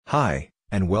Hi,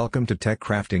 and welcome to Tech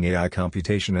Crafting AI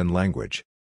Computation and Language.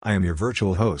 I am your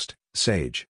virtual host,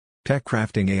 Sage. Tech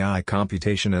Crafting AI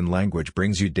Computation and Language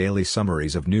brings you daily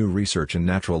summaries of new research in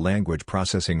natural language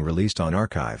processing released on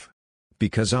arXiv.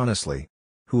 Because honestly,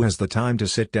 who has the time to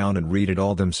sit down and read it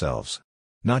all themselves?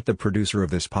 Not the producer of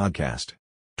this podcast.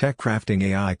 Tech Crafting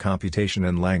AI Computation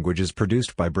and Language is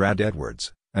produced by Brad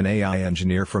Edwards, an AI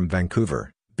engineer from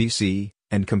Vancouver, BC,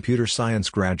 and computer science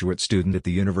graduate student at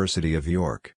the University of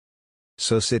York.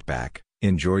 So sit back,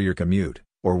 enjoy your commute,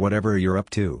 or whatever you're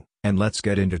up to, and let's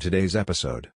get into today's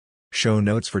episode. Show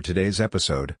notes for today's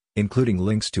episode, including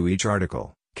links to each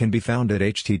article, can be found at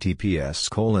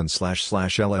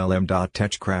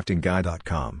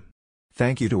https://llm.techcraftingguy.com.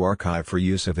 Thank you to arXiv for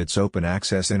use of its open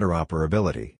access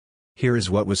interoperability. Here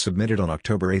is what was submitted on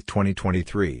October 8,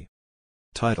 2023.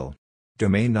 Title: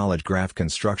 Domain Knowledge Graph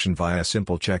Construction via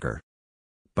Simple Checker.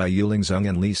 By Yuling Zheng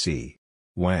and Li C.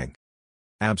 Wang.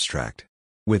 Abstract.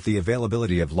 With the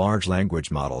availability of large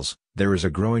language models, there is a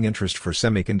growing interest for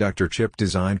semiconductor chip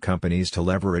design companies to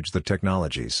leverage the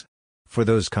technologies. For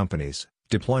those companies,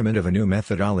 deployment of a new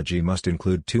methodology must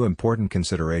include two important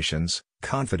considerations: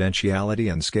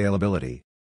 confidentiality and scalability.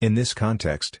 In this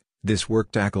context, this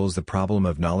work tackles the problem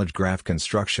of knowledge graph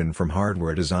construction from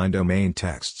hardware design domain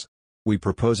texts. We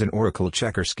propose an Oracle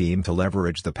checker scheme to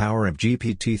leverage the power of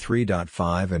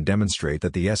GPT-3.5 and demonstrate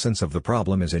that the essence of the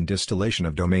problem is in distillation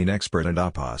of domain expert and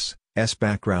OPAS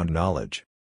background knowledge.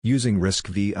 Using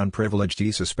RISC-V unprivileged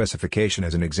ISA specification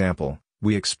as an example,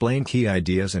 we explain key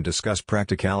ideas and discuss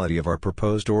practicality of our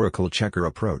proposed Oracle checker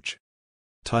approach.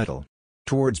 Title: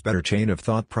 Towards Better Chain of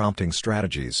Thought Prompting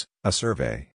Strategies, a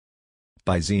Survey.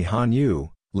 By Zihan Yu,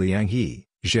 Liang He,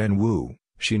 Zhen Wu,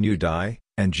 Xinyu Dai,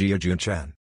 and Jiajun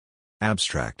Chen.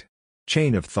 Abstract.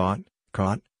 Chain of thought,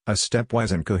 COT, a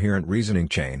stepwise and coherent reasoning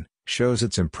chain, shows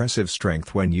its impressive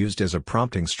strength when used as a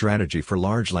prompting strategy for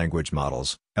large language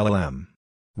models, LLM.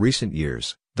 Recent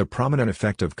years, the prominent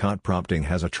effect of COT prompting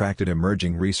has attracted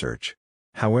emerging research.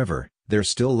 However, there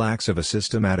still lacks of a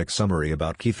systematic summary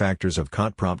about key factors of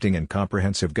COT prompting and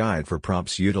comprehensive guide for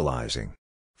prompts utilizing.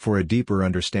 For a deeper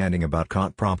understanding about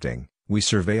COT prompting, we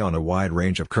survey on a wide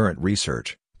range of current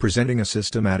research, presenting a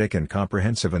systematic and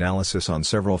comprehensive analysis on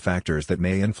several factors that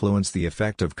may influence the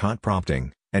effect of COT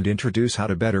prompting, and introduce how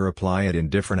to better apply it in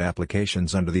different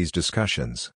applications under these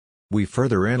discussions. We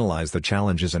further analyze the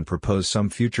challenges and propose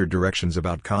some future directions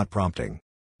about COT prompting.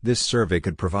 This survey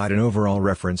could provide an overall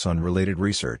reference on related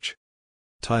research.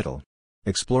 Title: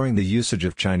 Exploring the Usage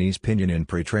of Chinese Pinyin in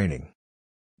Pre-Training.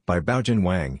 By Baojun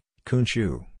Wang, Kun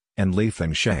Xu, and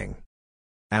Lifeng Sheng.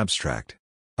 Abstract.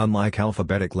 Unlike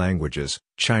alphabetic languages,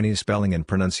 Chinese spelling and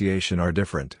pronunciation are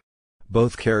different.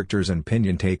 Both characters and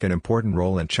pinyin take an important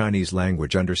role in Chinese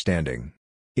language understanding.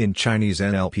 In Chinese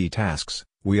NLP tasks,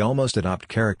 we almost adopt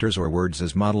characters or words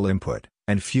as model input,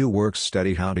 and few works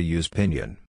study how to use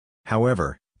pinyin.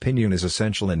 However, pinyin is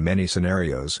essential in many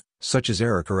scenarios, such as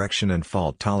error correction and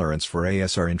fault tolerance for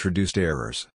ASR-introduced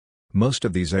errors. Most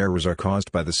of these errors are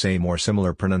caused by the same or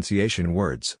similar pronunciation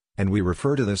words, and we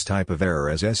refer to this type of error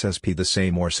as SSP, the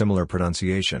same or similar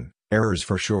pronunciation, errors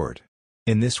for short.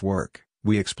 In this work,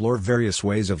 we explore various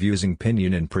ways of using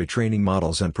pinyin in pre-training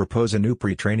models and propose a new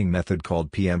pre-training method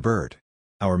called PMBERT.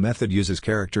 Our method uses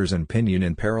characters and pinyin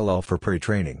in parallel for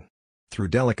pre-training. Through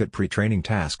delicate pre-training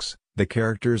tasks, the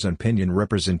characters and pinyin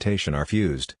representation are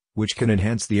fused, which can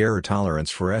enhance the error tolerance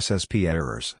for SSP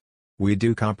errors. We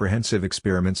do comprehensive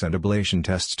experiments and ablation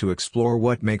tests to explore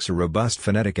what makes a robust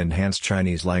phonetic-enhanced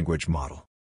Chinese language model.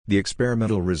 The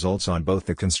experimental results on both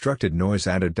the constructed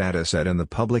noise-added dataset and the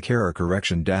public error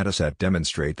correction dataset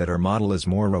demonstrate that our model is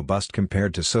more robust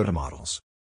compared to SOTA models.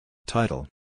 Title: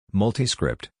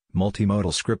 Multiscript,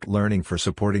 Multimodal Script Learning for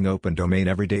Supporting Open Domain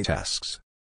Everyday Tasks.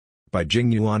 By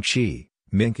Jingyuan Qi,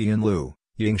 Mingqian Liu,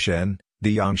 Yingshen,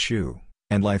 Diyang Xu,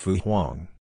 and Laifu Huang.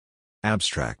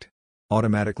 Abstract.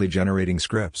 Automatically generating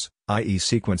scripts, i.e.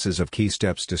 sequences of key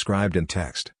steps described in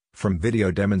text, from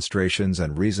video demonstrations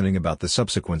and reasoning about the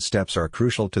subsequent steps are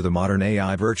crucial to the modern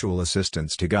AI virtual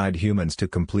assistants to guide humans to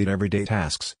complete everyday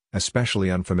tasks,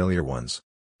 especially unfamiliar ones.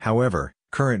 However,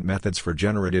 current methods for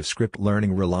generative script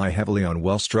learning rely heavily on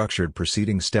well-structured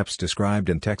preceding steps described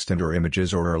in text and/or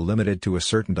images, or are limited to a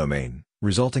certain domain,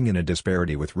 resulting in a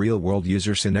disparity with real-world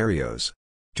user scenarios.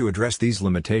 To address these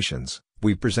limitations,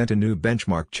 we present a new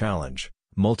benchmark challenge,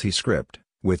 Multiscript,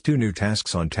 with two new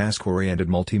tasks on task-oriented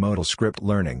multimodal script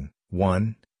learning: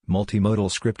 1. Multimodal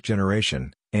script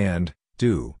generation, and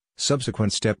 2.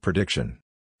 Subsequent step prediction.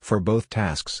 For both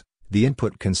tasks, the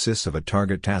input consists of a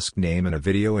target task name and a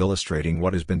video illustrating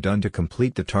what has been done to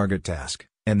complete the target task,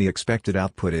 and the expected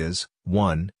output is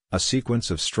 1. a sequence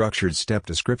of structured step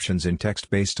descriptions in text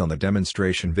based on the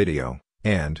demonstration video,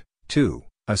 and 2.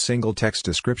 A single text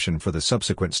description for the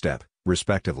subsequent step,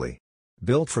 respectively.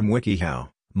 Built from WikiHow,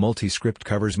 Multiscript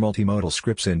covers multimodal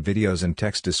scripts in videos and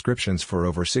text descriptions for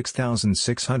over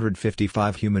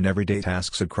 6,655 human everyday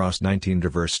tasks across 19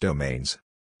 diverse domains.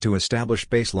 To establish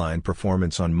baseline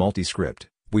performance on Multiscript,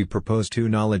 we propose 2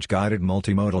 knowledge-guided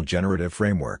multimodal generative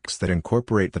frameworks that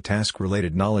incorporate the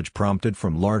task-related knowledge prompted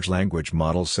from large language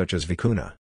models such as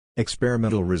Vicuna.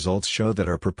 Experimental results show that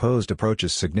our proposed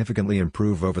approaches significantly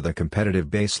improve over the competitive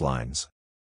baselines.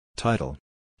 Title: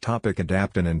 Topic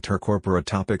Adapt an Intercorpora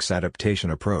Topics Adaptation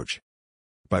Approach.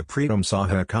 By Pritam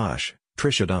Saha Akash,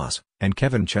 Trisha Das, and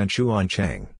Kevin Chen Chuan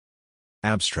Cheng.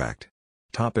 Abstract.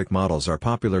 Topic models are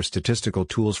popular statistical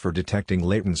tools for detecting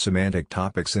latent semantic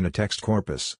topics in a text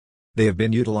corpus. They have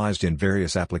been utilized in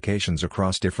various applications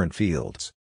across different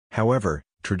fields. However,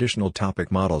 traditional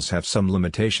topic models have some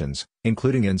limitations,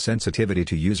 including insensitivity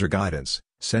to user guidance,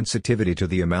 sensitivity to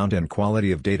the amount and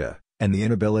quality of data, and the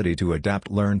inability to adapt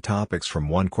learned topics from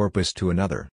one corpus to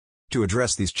another. To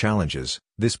address these challenges,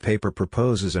 this paper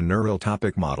proposes a neural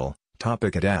topic model,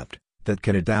 Topic Adapt, that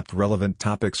can adapt relevant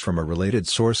topics from a related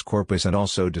source corpus and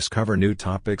also discover new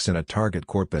topics in a target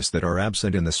corpus that are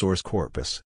absent in the source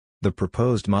corpus. The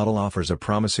proposed model offers a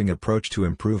promising approach to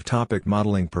improve topic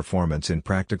modeling performance in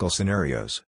practical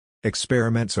scenarios.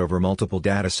 Experiments over multiple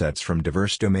datasets from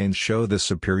diverse domains show the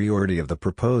superiority of the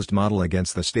proposed model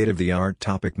against the state-of-the-art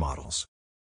topic models.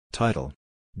 Title: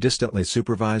 Distantly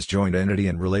Supervised Joint Entity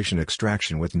and Relation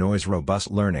Extraction with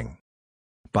Noise-Robust Learning.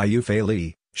 By Yufei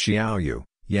Li, Xiao Yu,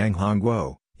 Yanghong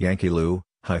Guo, Yankee Liu,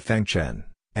 Haifeng Chen,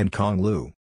 and Kong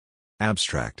Liu.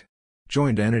 Abstract.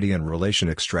 Joint entity and relation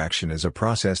extraction is a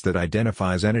process that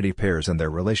identifies entity pairs and their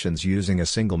relations using a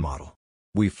single model.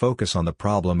 We focus on the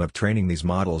problem of training these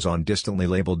models on distantly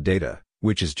labeled data,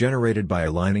 which is generated by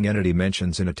aligning entity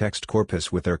mentions in a text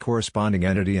corpus with their corresponding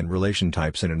entity and relation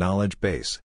types in a knowledge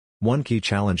base. One key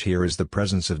challenge here is the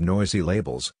presence of noisy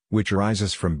labels, which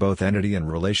arises from both entity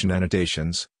and relation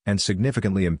annotations, and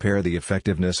significantly impair the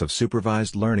effectiveness of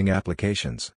supervised learning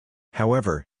applications.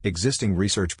 However, existing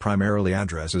research primarily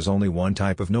addresses only one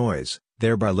type of noise,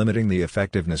 thereby limiting the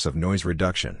effectiveness of noise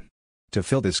reduction. To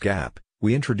fill this gap,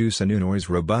 we introduce a new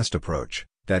noise-robust approach,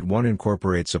 that 1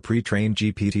 incorporates a pre-trained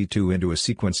GPT-2 into a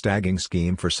sequence tagging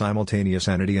scheme for simultaneous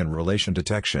entity and relation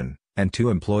detection, and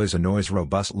 2 employs a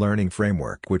noise-robust learning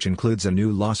framework which includes a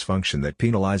new loss function that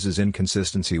penalizes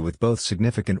inconsistency with both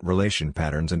significant relation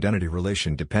patterns and entity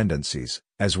relation dependencies,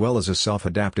 as well as a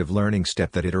self-adaptive learning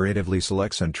step that iteratively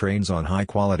selects and trains on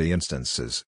high-quality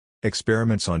instances.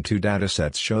 Experiments on 2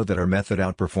 datasets show that our method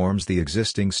outperforms the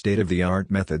existing state-of-the-art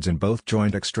methods in both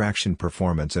joint extraction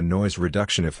performance and noise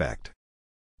reduction effect.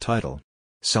 Title: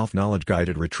 Self-Knowledge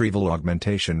Guided Retrieval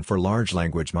Augmentation for Large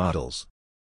Language Models.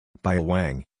 By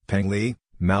Wang, Peng Li,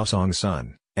 Maosong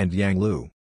Sun, and Yang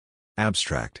Liu.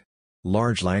 Abstract.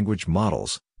 Large language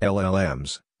models,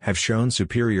 LLMs, have shown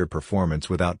superior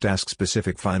performance without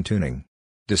task-specific fine-tuning.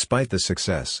 Despite the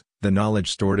success, the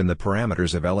knowledge stored in the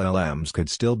parameters of LLMs could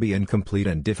still be incomplete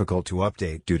and difficult to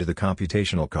update due to the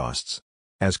computational costs.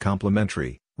 As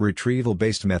complementary,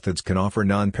 retrieval-based methods can offer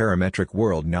non-parametric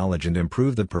world knowledge and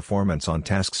improve the performance on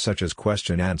tasks such as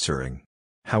question answering.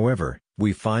 However,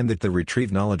 we find that the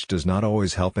retrieved knowledge does not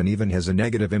always help and even has a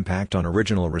negative impact on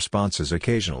original responses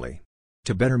occasionally.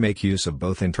 To better make use of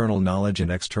both internal knowledge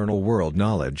and external world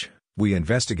knowledge, we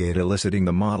investigate eliciting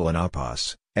the model and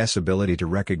APA's ability to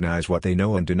recognize what they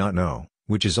know and do not know,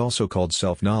 which is also called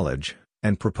self-knowledge,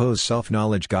 and propose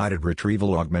self-knowledge guided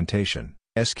retrieval augmentation,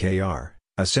 SKR,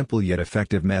 a simple yet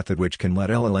effective method which can let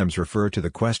LLMs refer to the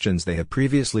questions they have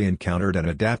previously encountered and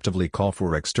adaptively call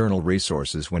for external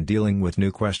resources when dealing with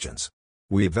new questions.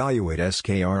 We evaluate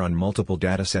SKR on multiple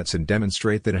datasets and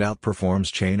demonstrate that it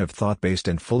outperforms chain-of-thought-based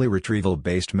and fully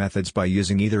retrieval-based methods by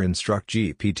using either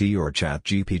InstructGPT or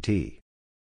ChatGPT.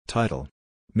 Title: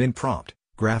 MinPrompt,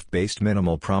 Graph-Based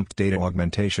Minimal Prompt Data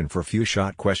Augmentation for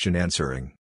Few-Shot Question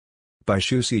Answering. By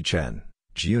Shusi Chen,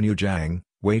 Jiunyu Zhang,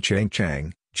 Wei-Cheng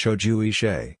Chang, Choujui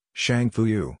She, Shangfu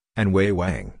Yu, and Wei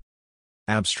Wang.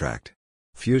 Abstract.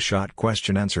 Few-Shot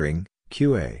Question Answering,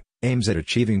 QA, aims at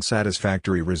achieving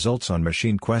satisfactory results on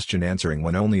machine question answering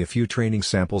when only a few training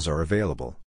samples are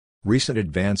available. Recent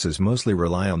advances mostly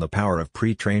rely on the power of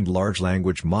pre-trained large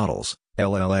language models,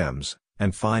 LLMs,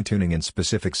 and fine-tuning in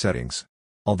specific settings.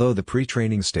 Although the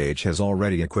pre-training stage has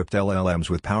already equipped LLMs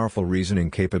with powerful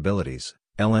reasoning capabilities,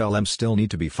 LLMs still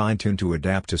need to be fine-tuned to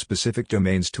adapt to specific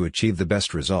domains to achieve the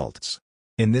best results.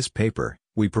 In this paper,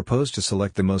 we propose to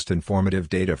select the most informative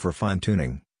data for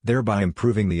fine-tuning, thereby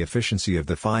improving the efficiency of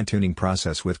the fine-tuning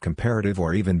process with comparative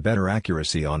or even better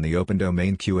accuracy on the Open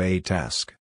Domain QA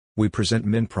task. We present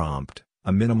MinPrompt,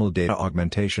 a minimal data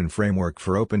augmentation framework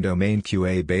for Open Domain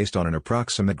QA based on an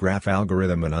approximate graph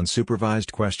algorithm and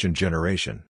unsupervised question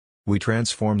generation. We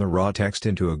transform the raw text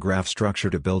into a graph structure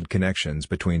to build connections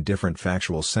between different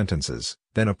factual sentences,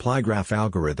 then apply graph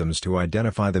algorithms to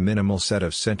identify the minimal set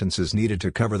of sentences needed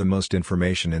to cover the most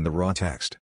information in the raw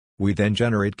text. We then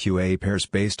generate QA pairs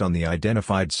based on the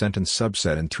identified sentence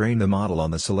subset and train the model on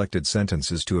the selected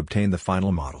sentences to obtain the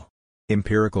final model.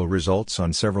 Empirical results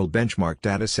on several benchmark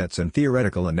datasets and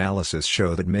theoretical analysis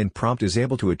show that MinPrompt is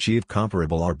able to achieve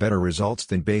comparable or better results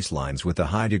than baselines with a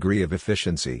high degree of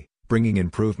efficiency, bringing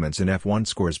improvements in F1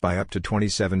 scores by up to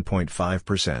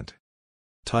 27.5%.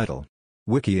 Title: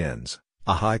 WikiINS,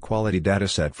 a high-quality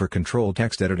dataset for controlled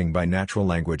text editing by natural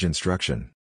language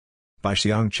instruction. By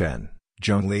Xiang Chen,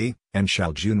 Zheng Li, and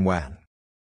Xiaojun Wang.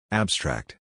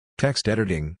 Abstract: Text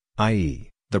editing, i.e.,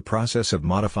 the process of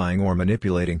modifying or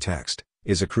manipulating text,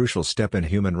 is a crucial step in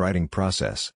human writing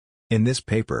process. In this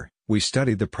paper, we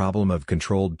studied the problem of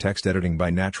controlled text editing by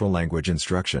natural language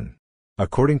instruction.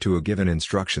 According to a given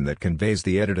instruction that conveys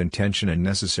the edit intention and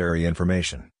necessary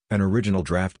information, an original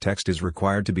draft text is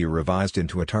required to be revised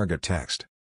into a target text.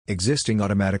 Existing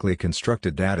automatically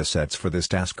constructed datasets for this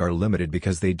task are limited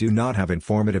because they do not have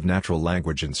informative natural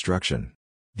language instruction.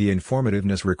 The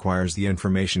informativeness requires the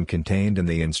information contained in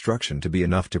the instruction to be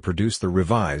enough to produce the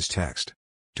revised text.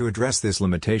 To address this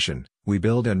limitation, we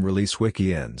build and release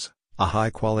WikiINS, a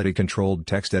high-quality controlled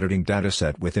text editing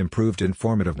dataset with improved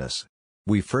informativeness.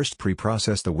 We first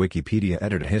pre-process the Wikipedia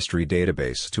edit history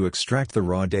database to extract the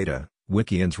raw data,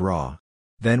 WikiINS Raw.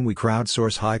 Then we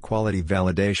crowdsource high-quality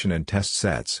validation and test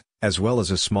sets, as well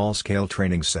as a small-scale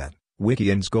training set,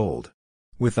 WikiINS Gold.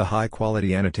 With the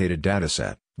high-quality annotated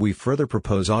dataset, we further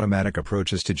propose automatic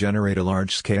approaches to generate a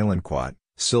large-scale Quad,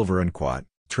 Silver and Quad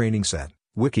training set,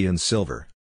 WikiINS Silver.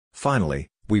 Finally,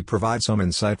 we provide some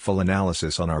insightful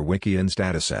analysis on our WikiINS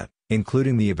dataset,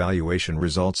 including the evaluation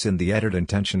results in the edit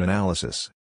intention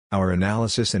analysis. Our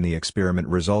analysis and the experiment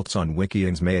results on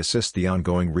WikiINS may assist the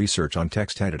ongoing research on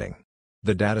text editing.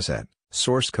 The dataset,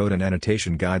 source code and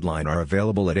annotation guideline are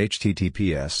available at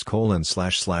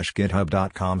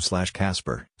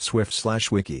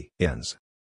https://github.com/casper/swift/wikiins.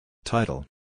 Title: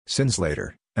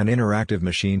 Synslator, an interactive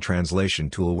machine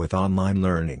translation tool with online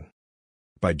learning.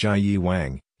 By Jiayi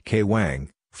Wang, K.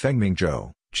 Wang, Fengming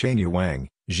Zhou, Chenyu Wang,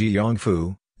 Zhiyong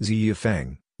Fu, Ziyu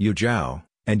Feng, Yu Zhao,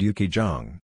 and Yuki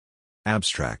Zhang.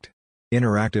 Abstract: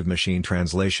 Interactive machine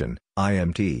translation,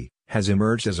 IMT, has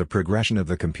emerged as a progression of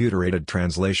the computer-aided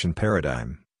translation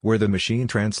paradigm, where the machine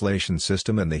translation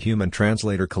system and the human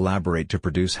translator collaborate to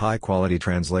produce high-quality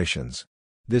translations.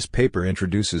 This paper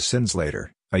introduces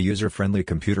Synslator, a user-friendly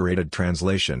computer-aided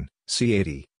translation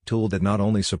 (C80) tool that not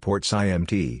only supports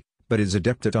IMT, but is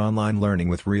adept at online learning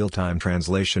with real-time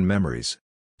translation memories.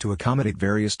 To accommodate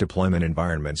various deployment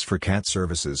environments for CAT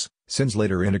services,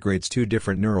 Synslator integrates two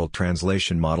different neural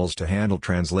translation models to handle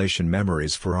translation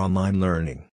memories for online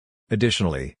learning.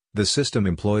 Additionally, the system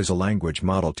employs a language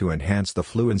model to enhance the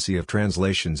fluency of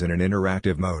translations in an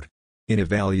interactive mode. In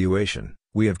evaluation,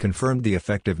 we have confirmed the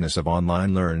effectiveness of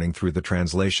online learning through the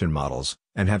translation models,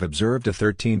 and have observed a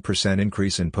 13%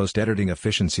 increase in post-editing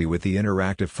efficiency with the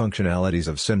interactive functionalities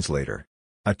of Synslator.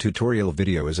 A tutorial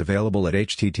video is available at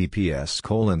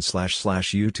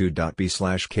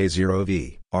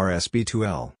https://youtube.b/k0v,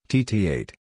 rsb2l,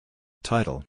 tt8.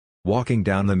 Title: Walking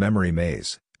Down the Memory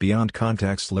Maze, Beyond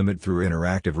Context Limit Through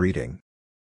Interactive Reading.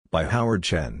 By Howard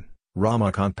Chen,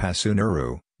 Ramakant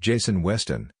Pasunuru, Jason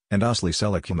Weston, and Asli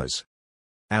Selikumaz.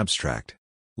 Abstract: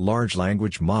 Large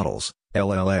language models,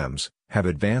 LLMs, have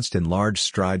advanced in large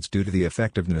strides due to the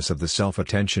effectiveness of the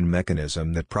self-attention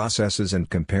mechanism that processes and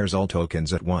compares all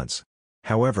tokens at once.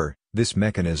 However, this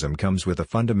mechanism comes with a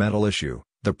fundamental issue: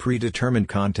 the predetermined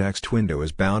context window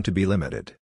is bound to be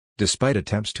limited. Despite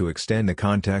attempts to extend the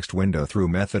context window through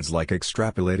methods like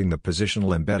extrapolating the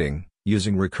positional embedding,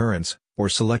 using recurrence, or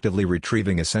selectively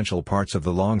retrieving essential parts of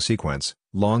the long sequence,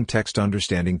 long text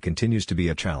understanding continues to be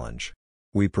a challenge.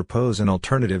 We propose an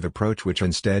alternative approach which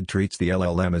instead treats the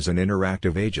LLM as an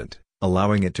interactive agent,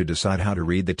 allowing it to decide how to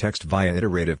read the text via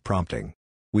iterative prompting.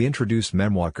 We introduce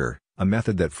MemWalker, a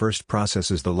method that first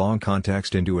processes the long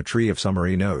context into a tree of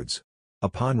summary nodes.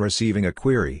 Upon receiving a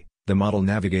query, the model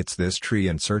navigates this tree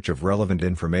in search of relevant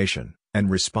information, and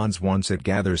responds once it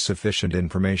gathers sufficient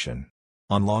information.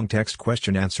 On long text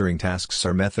question answering tasks,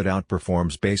 our method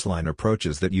outperforms baseline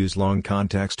approaches that use long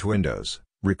context windows,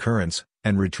 recurrence,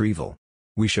 and retrieval.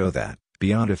 We show that,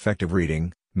 beyond effective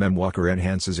reading, MemWalker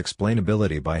enhances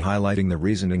explainability by highlighting the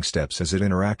reasoning steps as it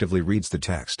interactively reads the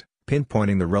text,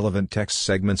 pinpointing the relevant text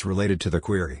segments related to the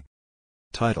query.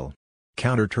 Title: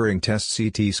 Counter-Turing Test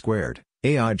CT².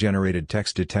 AI-generated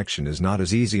text detection is not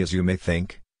as easy as you may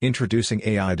think. Introducing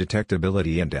AI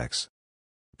Detectability Index.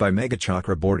 By Megha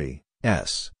Chakraborty,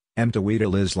 S. M.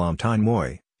 Tawhidul Islam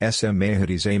Tanmoy, S. M.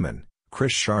 Mahdi Zaman,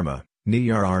 Krish Sharma,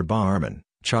 Niyar R. Barman,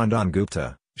 Chandan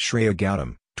Gupta, Shreya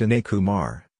Gautam, Tanay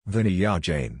Kumar, Vinaya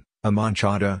Jain, Aman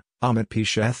Chadha, Amit P.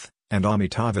 Sheth, and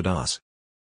Amitabh Das.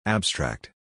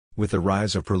 Abstract. With the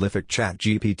rise of prolific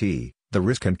ChatGPT, the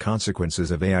risk and consequences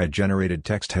of AI-generated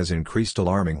text has increased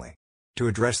alarmingly. To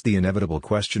address the inevitable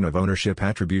question of ownership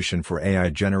attribution for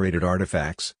AI-generated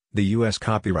artifacts, the U.S.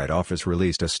 Copyright Office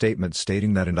released a statement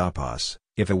stating that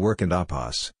if a work and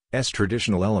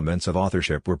traditional elements of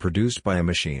authorship were produced by a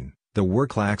machine, the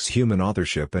work lacks human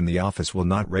authorship and the office will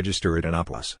not register it in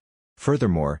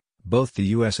Furthermore, both the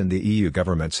U.S. and the EU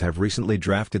governments have recently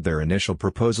drafted their initial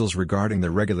proposals regarding the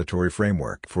regulatory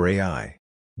framework for AI.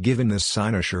 Given this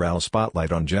cynosure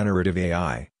spotlight on generative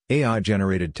AI,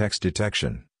 AI-generated text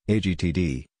detection,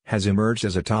 AGTD, has emerged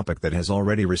as a topic that has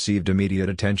already received immediate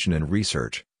attention in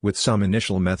research, with some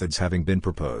initial methods having been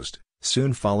proposed,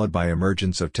 soon followed by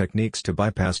emergence of techniques to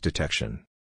bypass detection.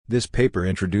 This paper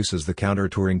introduces the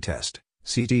Counter-Turing Test,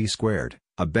 CT²,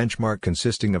 a benchmark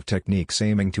consisting of techniques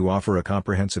aiming to offer a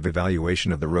comprehensive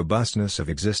evaluation of the robustness of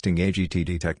existing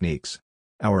AGTD techniques.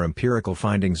 Our empirical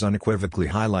findings unequivocally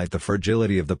highlight the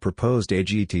fragility of the proposed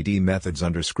AGTD methods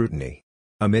under scrutiny.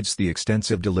 Amidst the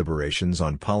extensive deliberations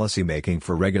on policymaking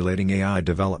for regulating AI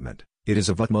development, it is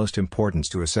of utmost importance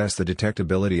to assess the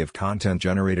detectability of content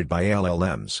generated by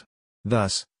LLMs.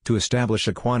 Thus, to establish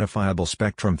a quantifiable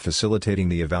spectrum facilitating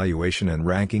the evaluation and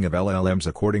ranking of LLMs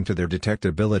according to their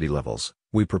detectability levels,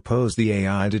 we propose the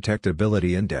AI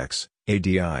Detectability Index,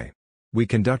 ADI. We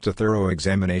conduct a thorough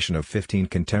examination of 15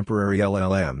 contemporary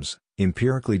LLMs,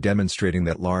 empirically demonstrating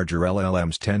that larger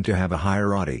LLMs tend to have a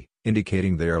higher ADI,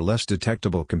 indicating they are less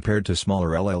detectable compared to smaller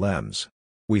LLMs.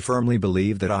 We firmly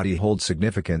believe that ADI holds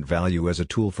significant value as a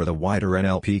tool for the wider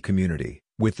NLP community,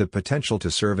 with the potential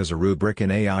to serve as a rubric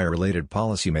in AI-related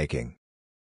policymaking.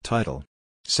 Title: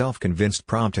 Self-Convinced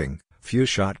Prompting,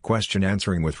 Few-Shot Question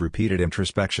Answering with Repeated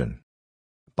Introspection.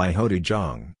 By Hodi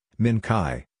Zhang, Min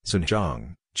Kai, Zhen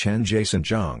Zhang, Chen Jason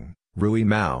Zhang, Rui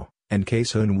Mao, and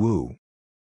Kei-Sun Wu.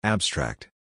 Abstract.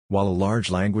 While large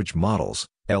language models,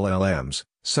 LLMs,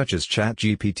 such as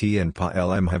ChatGPT and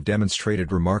PaLM have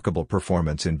demonstrated remarkable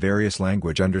performance in various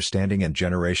language understanding and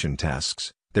generation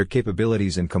tasks, their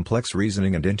capabilities in complex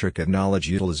reasoning and intricate knowledge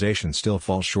utilization still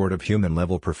fall short of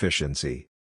human-level proficiency.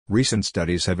 Recent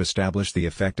studies have established the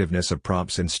effectiveness of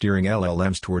prompts in steering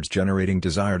LLMs towards generating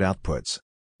desired outputs.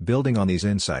 Building on these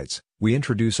insights, we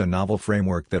introduce a novel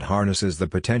framework that harnesses the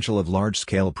potential of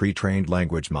large-scale pre-trained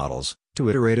language models to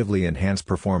iteratively enhance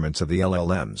performance of the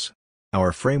LLMs.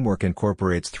 Our framework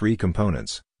incorporates three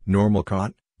components: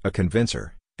 NormalCat, a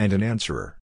convincer, and an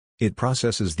answerer. It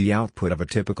processes the output of a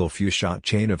typical few-shot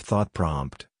chain of thought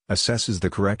prompt, assesses the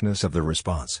correctness of the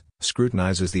response,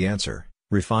 scrutinizes the answer,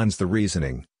 refines the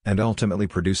reasoning, and ultimately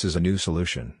produces a new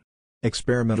solution.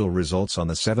 Experimental results on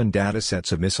the 7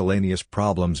 datasets of miscellaneous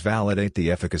problems validate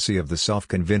the efficacy of the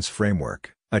self-convince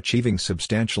framework, achieving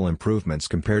substantial improvements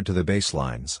compared to the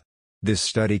baselines. This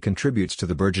study contributes to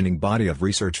the burgeoning body of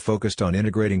research focused on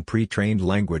integrating pre-trained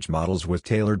language models with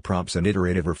tailored prompts and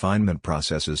iterative refinement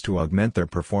processes to augment their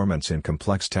performance in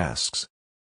complex tasks.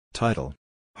 Title: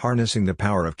 Harnessing the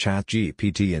Power of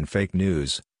ChatGPT in Fake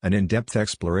News, an in-depth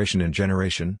exploration in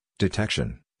generation,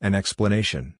 detection, and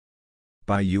explanation.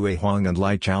 By Yue Huang and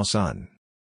Lai Chao Sun.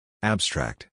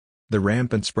 Abstract. The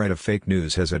rampant spread of fake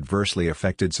news has adversely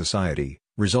affected society,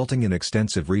 resulting in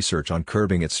extensive research on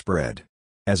curbing its spread.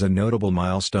 As a notable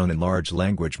milestone in large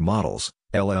language models,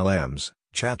 LLMs,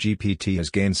 ChatGPT has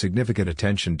gained significant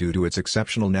attention due to its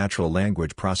exceptional natural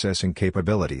language processing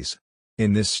capabilities.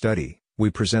 In this study, we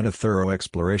present a thorough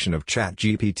exploration of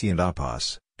ChatGPT and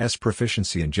APA's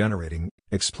proficiency in generating,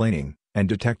 explaining, and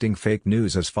detecting fake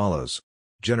news as follows.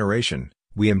 Generation: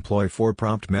 we employ 4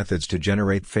 prompt methods to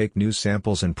generate fake news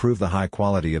samples and prove the high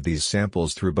quality of these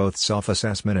samples through both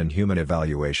self-assessment and human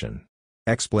evaluation.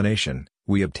 Explanation: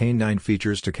 we obtain 9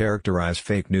 features to characterize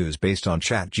fake news based on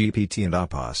ChatGPT and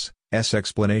APA's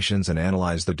explanations and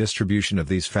analyze the distribution of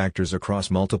these factors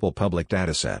across multiple public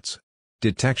datasets.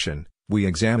 Detection: we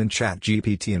examine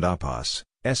ChatGPT and APA's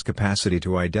capacity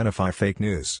to identify fake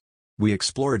news. We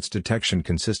explore its detection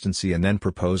consistency and then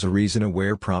propose a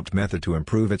reason-aware prompt method to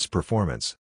improve its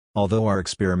performance. Although our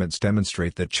experiments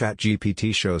demonstrate that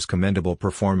ChatGPT shows commendable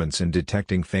performance in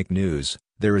detecting fake news,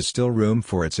 there is still room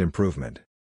for its improvement.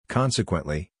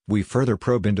 Consequently, we further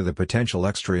probe into the potential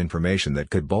extra information that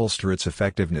could bolster its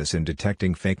effectiveness in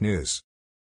detecting fake news.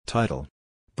 Title: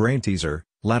 BrainTeaser,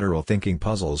 Lateral Thinking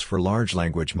Puzzles for Large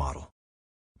Language Model.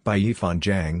 By Yifan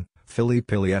Zhang,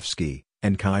 Philippe Ilievsky,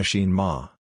 and Kai-Shin Ma.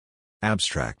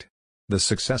 Abstract: The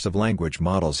success of language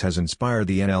models has inspired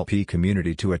the NLP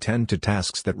community to attend to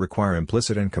tasks that require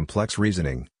implicit and complex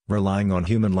reasoning, relying on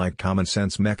human-like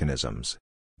common-sense mechanisms.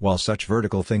 While such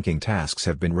vertical thinking tasks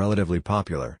have been relatively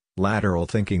popular, lateral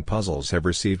thinking puzzles have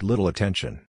received little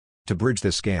attention. To bridge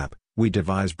this gap, we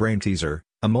devised BrainTeaser,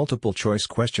 a multiple-choice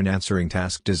question-answering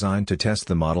task designed to test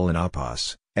the model in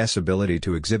APA's ability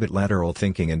to exhibit lateral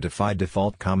thinking and defy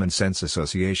default common-sense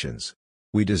associations.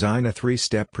 We design a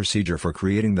three-step procedure for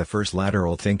creating the first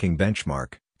lateral thinking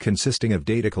benchmark, consisting of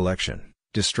data collection,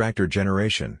 distractor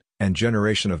generation, and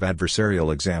generation of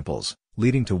adversarial examples,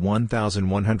 leading to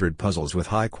 1,100 puzzles with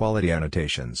high-quality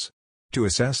annotations. To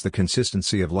assess the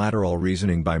consistency of lateral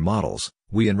reasoning by models,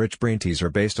 we enrich BrainTeaser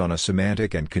based on a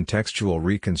semantic and contextual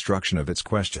reconstruction of its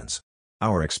questions.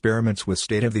 Our experiments with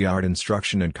state-of-the-art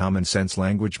instruction and common-sense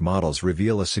language models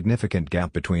reveal a significant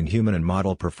gap between human and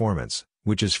model performance,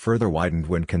 which is further widened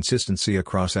when consistency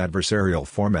across adversarial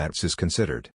formats is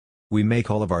considered. We make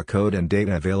all of our code and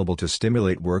data available to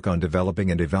stimulate work on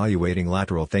developing and evaluating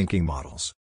lateral thinking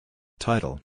models.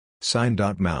 Title: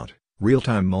 Sign.Mount,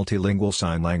 Real-Time Multilingual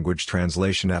Sign Language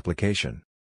Translation Application.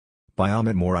 By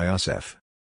Amit Mor-Yosef.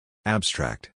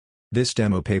 Abstract: This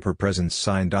demo paper presents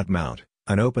Sign.Mount,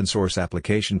 an open-source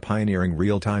application pioneering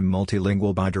real-time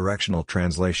multilingual bidirectional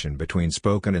translation between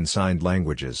spoken and signed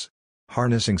languages.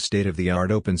 Harnessing state-of-the-art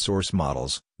open-source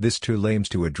models, this tool aims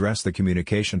to address the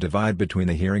communication divide between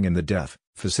the hearing and the deaf,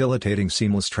 facilitating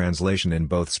seamless translation in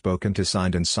both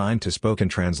spoken-to-signed and signed-to-spoken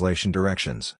translation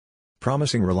directions.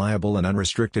 Promising reliable and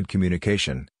unrestricted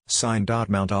communication,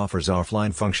 Sign.Mount offers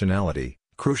offline functionality,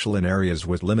 crucial in areas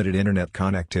with limited internet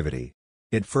connectivity.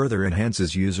 It further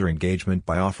enhances user engagement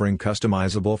by offering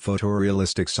customizable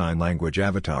photorealistic sign language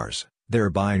avatars,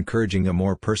 thereby encouraging a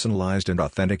more personalized and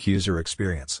authentic user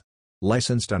experience.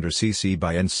 Licensed under CC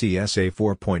by NCSA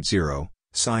 4.0,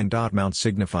 Sign.Mount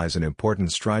signifies an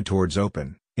important stride towards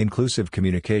open, inclusive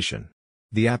communication.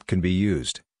 The app can be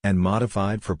used and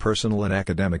modified for personal and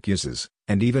academic uses,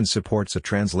 and even supports a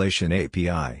translation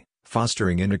API,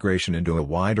 fostering integration into a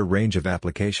wider range of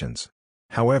applications.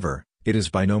 However, it is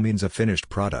by no means a finished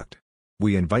product.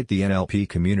 We invite the NLP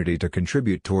community to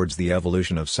contribute towards the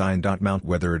evolution of Sign.Mount,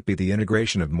 whether it be the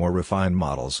integration of more refined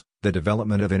models, the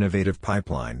development of innovative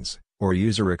pipelines, or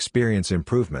user experience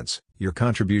improvements. Your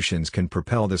contributions can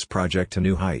propel this project to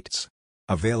new heights.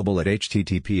 Available at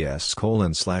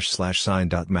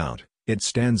https://sign.mount, it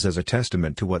stands as a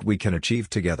testament to what we can achieve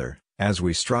together, as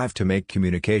we strive to make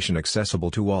communication accessible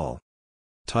to all.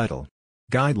 Title: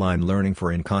 Guideline Learning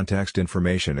for In-Context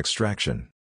Information Extraction.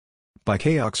 By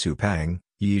Keoxu Pang,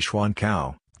 Yixuan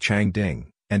Cao, Chang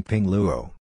Ding, and Ping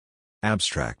Luo.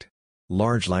 Abstract: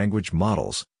 Large language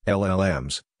models,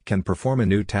 LLMs, can perform a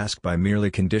new task by merely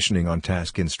conditioning on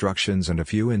task instructions and a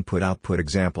few input-output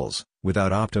examples,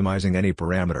 without optimizing any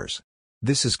parameters.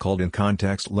 This is called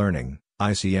in-context learning,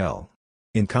 ICL.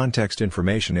 In-context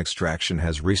information extraction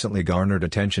has recently garnered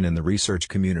attention in the research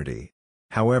community.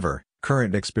 However,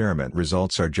 current experiment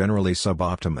results are generally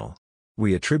suboptimal.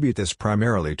 We attribute this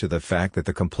primarily to the fact that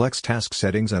the complex task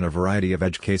settings and a variety of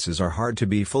edge cases are hard to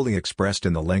be fully expressed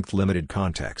in the length-limited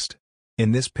context.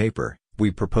 In this paper,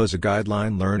 we propose a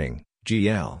guideline learning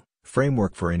 (GL)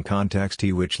 framework for in-context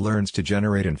which learns to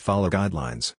generate and follow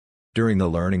guidelines. During the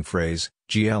learning phase,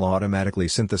 GL automatically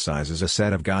synthesizes a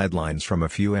set of guidelines from a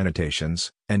few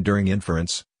annotations, and during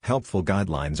inference, helpful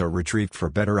guidelines are retrieved for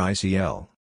better ICL.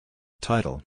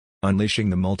 Title: Unleashing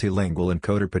the Multilingual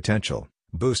Encoder Potential,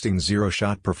 Boosting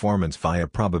Zero-Shot Performance via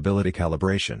Probability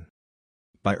Calibration.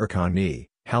 By Erkan Ni,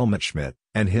 Helmut Schmidt,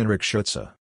 and Hinrich Schutze.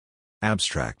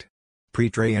 Abstract: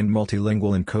 Pre-trained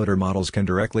multilingual encoder models can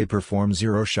directly perform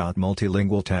zero-shot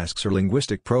multilingual tasks or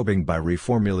linguistic probing by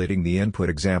reformulating the input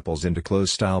examples into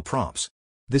closed-style prompts.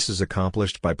 This is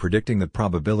accomplished by predicting the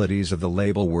probabilities of the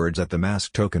label words at the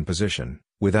mask token position,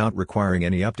 without requiring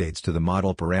any updates to the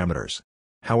model parameters.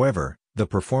 However, the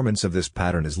performance of this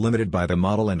pattern is limited by the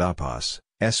model and APA's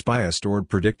bias toward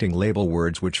predicting label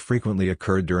words which frequently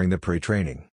occurred during the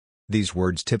pre-training. These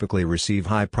words typically receive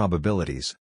high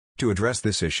probabilities. To address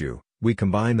this issue, we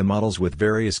combine the models with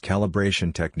various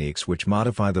calibration techniques which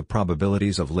modify the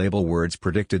probabilities of label words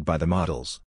predicted by the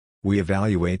models. We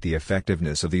evaluate the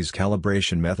effectiveness of these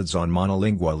calibration methods on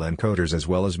monolingual encoders as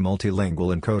well as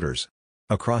multilingual encoders.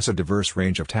 Across a diverse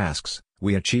range of tasks,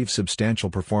 we achieve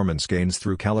substantial performance gains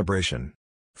through calibration.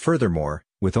 Furthermore,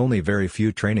 with only very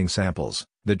few training samples,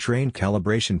 The trained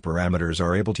calibration parameters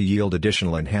are able to yield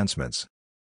additional enhancements.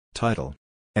 Title: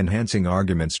 Enhancing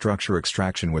Argument Structure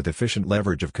Extraction with Efficient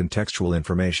Leverage of Contextual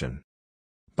Information.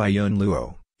 By Yun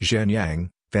Luo, Zhen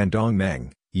Yang, Vandong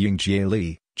Meng, Yingjie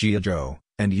Li, Jia Zhou,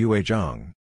 and Yue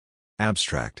Zhang.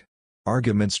 Abstract: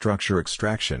 Argument Structure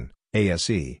Extraction,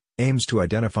 ASE, aims to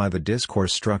identify the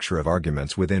discourse structure of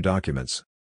arguments within documents.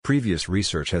 Previous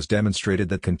research has demonstrated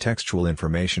that contextual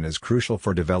information is crucial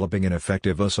for developing an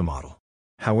effective OSA model.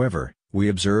 However, we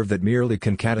observe that merely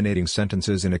concatenating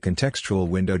sentences in a contextual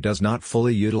window does not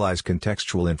fully utilize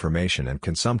contextual information and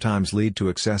can sometimes lead to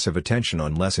excessive attention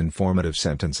on less informative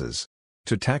sentences.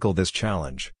 To tackle this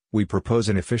challenge, we propose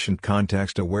an efficient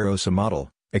context-aware OSA model,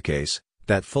 ACASE,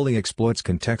 that fully exploits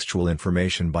contextual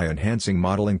information by enhancing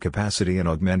modeling capacity and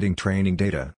augmenting training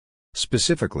data.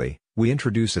 Specifically, we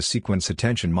introduce a sequence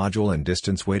attention module and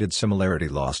distance-weighted similarity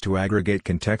loss to aggregate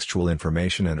contextual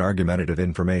information and argumentative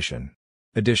information.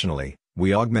 Additionally,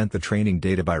 we augment the training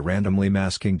data by randomly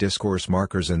masking discourse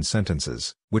markers in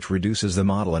sentences, which reduces the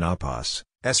model and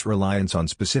APAS's reliance on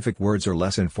specific words or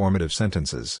less informative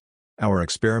sentences. Our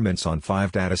experiments on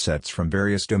 5 datasets from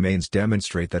various domains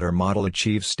demonstrate that our model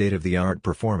achieves state-of-the-art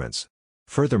performance.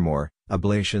 Furthermore,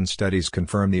 ablation studies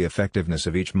confirm the effectiveness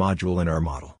of each module in our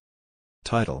model.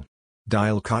 Title: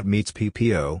 DIAL-COT meets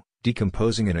PPO,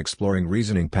 Decomposing and Exploring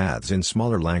Reasoning Paths in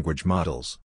Smaller Language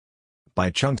Models. By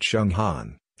Chengcheng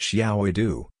Han, Xiaowei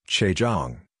Du, Che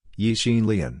Zhang, Yixin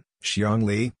Lian, Xiang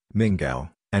Li,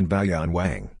 Minggao, and Baoyan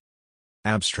Wang.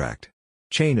 Abstract: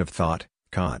 Chain of thought,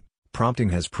 COT, prompting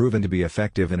has proven to be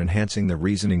effective in enhancing the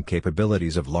reasoning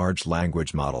capabilities of large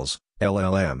language models,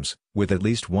 LLMs, with at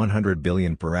least 100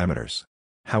 billion parameters.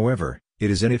 However, it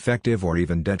is ineffective or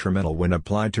even detrimental when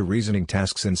applied to reasoning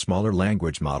tasks in smaller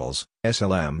language models,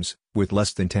 SLMs, with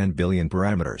less than 10 billion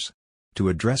parameters. To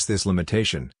address this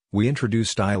limitation, we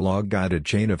introduce Dialogue-Guided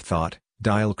Chain of Thought,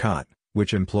 DIAL-COT,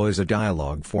 which employs a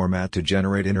dialogue format to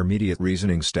generate intermediate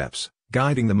reasoning steps,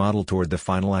 guiding the model toward the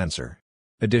final answer.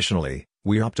 Additionally,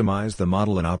 we optimize the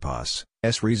model and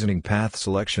APAS's reasoning path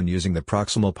selection using the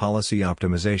Proximal Policy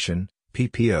Optimization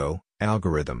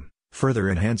algorithm, further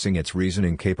enhancing its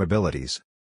reasoning capabilities.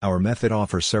 Our method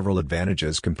offers several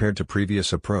advantages compared to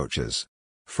previous approaches.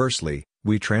 Firstly,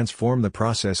 we transform the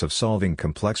process of solving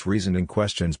complex reasoning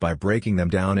questions by breaking them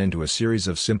down into a series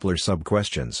of simpler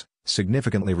sub-questions,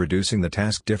 significantly reducing the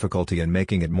task difficulty and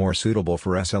making it more suitable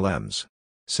for SLMs.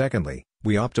 Secondly,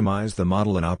 we optimize the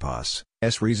model and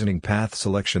APAS's reasoning path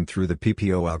selection through the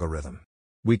PPO algorithm.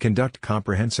 We conduct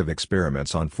comprehensive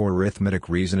experiments on 4 arithmetic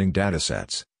reasoning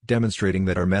datasets, demonstrating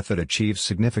that our method achieves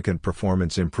significant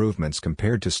performance improvements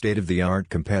compared to state-of-the-art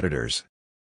competitors.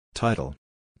 Title: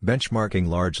 Benchmarking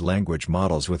Large Language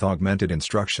Models with Augmented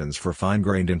Instructions for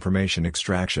Fine-Grained Information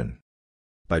Extraction.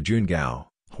 By Jun Gao,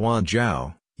 Huan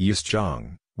Zhao, Yus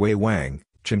Zhang, Wei Wang,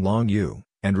 Qinglong Yu,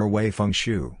 and Ruifeng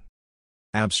Xu.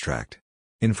 Abstract: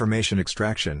 Information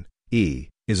extraction,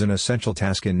 is an essential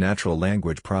task in natural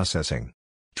language processing.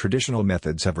 Traditional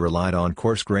methods have relied on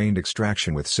coarse-grained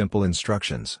extraction with simple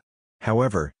instructions.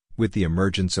 However, with the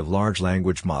emergence of large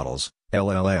language models,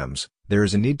 LLMs, there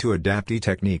is a need to adapt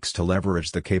techniques to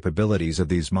leverage the capabilities of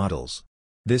these models.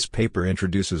 This paper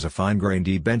introduces a fine-grained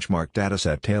benchmark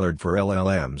dataset tailored for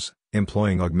LLMs,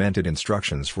 employing augmented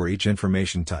instructions for each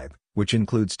information type, which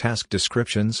includes task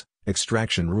descriptions,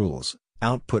 extraction rules,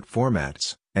 output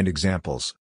formats, and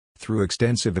examples. Through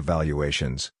extensive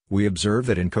evaluations, we observe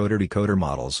that encoder-decoder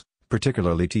models,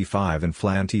 particularly T5 and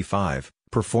FLAN-T5,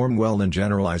 perform well in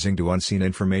generalizing to unseen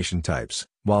information types,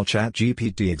 while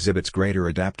ChatGPT exhibits greater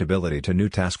adaptability to new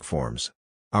task forms.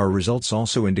 Our results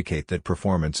also indicate that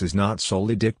performance is not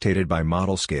solely dictated by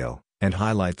model scale, and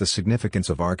highlight the significance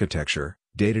of architecture,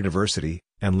 data diversity,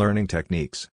 and learning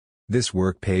techniques. This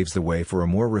work paves the way for a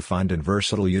more refined and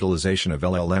versatile utilization of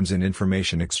LLMs in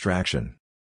information extraction.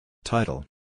 Title: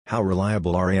 How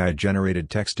Reliable Are AI-Generated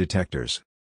Text Detectors?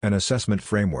 An Assessment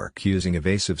Framework Using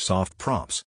Evasive Soft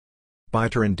Prompts. By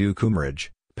Tarandu Kumaraj,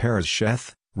 Paras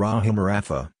Sheth, Rahim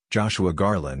Arafa, Joshua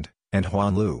Garland, and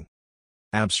Huan Lu.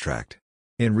 Abstract: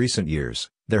 In recent years,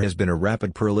 there has been a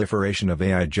rapid proliferation of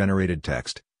AI-generated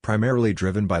text, primarily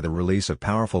driven by the release of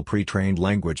powerful pre-trained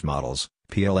language models,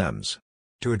 PLMs.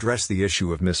 To address the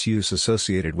issue of misuse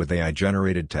associated with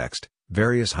AI-generated text,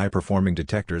 various high-performing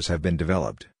detectors have been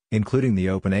developed, including the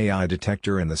OpenAI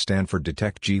detector and the Stanford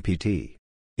Detect GPT.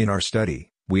 In our study,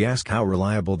 we ask how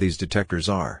reliable these detectors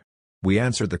are. We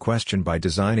answered the question by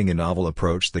designing a novel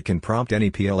approach that can prompt any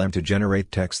PLM to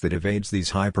generate text that evades these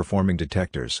high-performing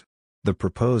detectors. The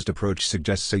proposed approach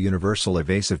suggests a universal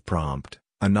evasive prompt,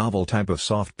 a novel type of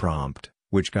soft prompt,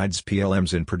 which guides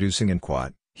PLMs in producing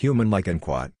human-like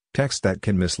Text that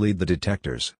can mislead the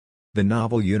detectors. The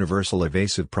novel universal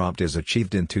evasive prompt is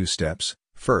achieved in two steps.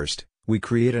 First, we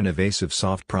create an evasive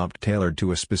soft prompt tailored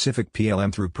to a specific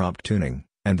PLM through prompt tuning,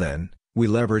 and then, we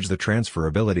leverage the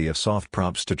transferability of soft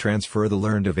prompts to transfer the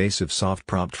learned evasive soft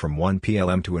prompt from one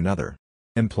PLM to another.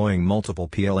 Employing multiple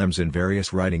PLMs in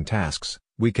various writing tasks,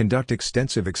 we conduct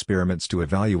extensive experiments to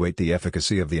evaluate the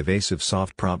efficacy of the evasive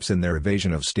soft prompts in their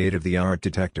evasion of state-of-the-art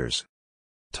detectors.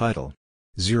 Title: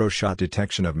 Zero-Shot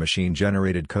Detection of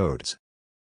Machine-Generated Codes.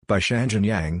 By Shanjin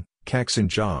Yang, Kaxin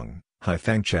Zhang,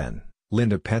 Haifeng Chen,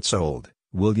 Linda Petzold,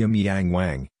 William Yang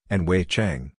Wang, and Wei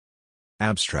Cheng.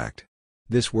 Abstract.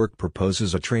 This work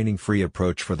proposes a training-free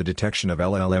approach for the detection of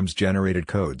LLMs-generated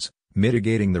codes,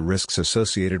 mitigating the risks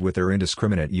associated with their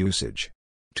indiscriminate usage.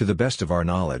 To the best of our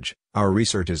knowledge, our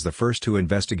research is the first to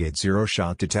investigate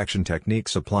zero-shot detection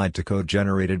techniques applied to code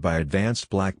generated by advanced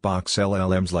black box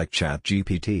LLMs like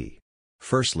ChatGPT.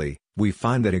 Firstly, we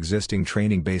find that existing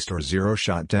training-based or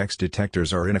zero-shot text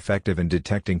detectors are ineffective in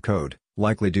detecting code,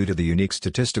 likely due to the unique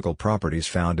statistical properties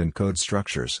found in code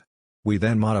structures. We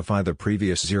then modify the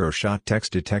previous zero-shot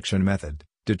text detection method,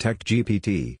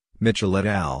 DetectGPT, Mitchell et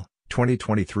al.,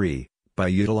 2023, by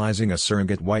utilizing a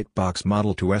surrogate white box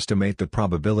model to estimate the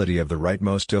probability of the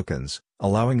rightmost tokens,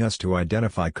 allowing us to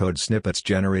identify code snippets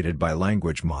generated by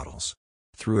language models.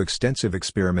 Through extensive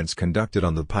experiments conducted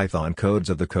on the Python codes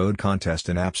of the Code Contest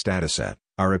and Apps dataset,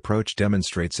 our approach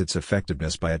demonstrates its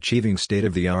effectiveness by achieving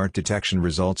state-of-the-art detection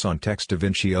results on Text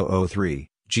DaVinci 003,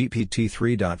 GPT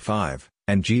 3.5,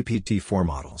 and GPT-4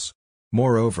 models.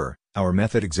 Moreover, our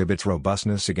method exhibits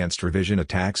robustness against revision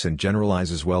attacks and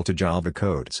generalizes well to Java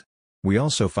codes. We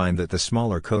also find that the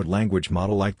smaller code language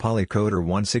model like Polycoder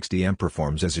 160M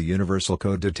performs as a universal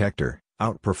code detector,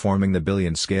 outperforming the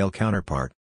billion-scale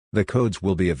counterpart. The codes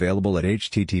will be available at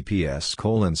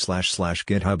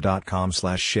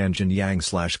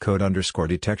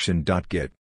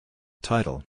https://github.com/shanjinyang/code_detection.git.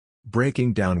 Title: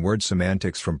 Breaking down word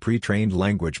semantics from pre-trained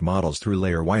language models through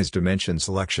layer-wise dimension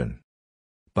selection.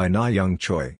 By Na-Young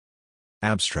Choi.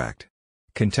 Abstract.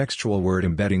 Contextual word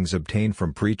embeddings obtained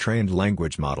from pre-trained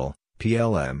language model,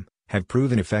 PLM, have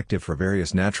proven effective for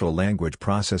various natural language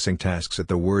processing tasks at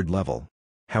the word level.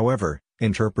 However,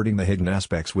 interpreting the hidden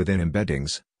aspects within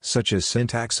embeddings, such as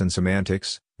syntax and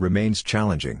semantics, remains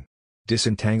challenging.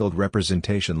 Disentangled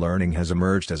representation learning has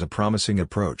emerged as a promising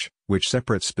approach, which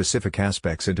separates specific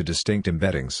aspects into distinct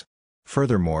embeddings.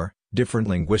 Furthermore, different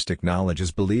linguistic knowledge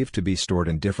is believed to be stored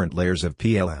in different layers of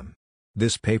PLM.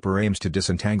 This paper aims to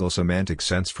disentangle semantic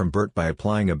sense from BERT by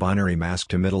applying a binary mask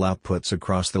to middle outputs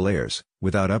across the layers,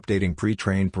 without updating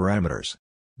pre-trained parameters.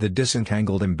 The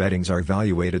disentangled embeddings are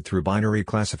evaluated through binary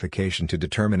classification to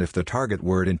determine if the target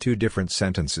word in two different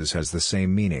sentences has the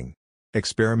same meaning.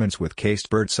 Experiments with cased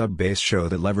BERT subbase show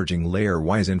that leveraging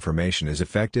layer-wise information is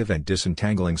effective and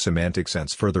disentangling semantic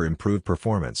sense further improve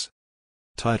performance.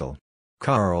 Title: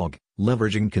 CARLG,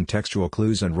 Leveraging Contextual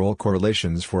Clues and Role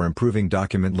Correlations for Improving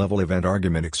Document-Level Event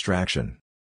Argument Extraction.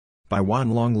 By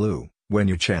Wanlong Liu,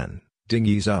 Wenyu Chen,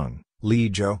 Dingyi Zheng, Li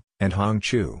Zhou, and Hong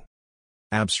Chu.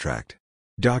 Abstract.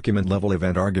 Document-level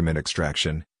event argument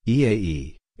extraction,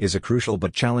 EAE, is a crucial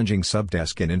but challenging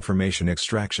subtask in information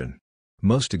extraction.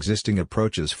 Most existing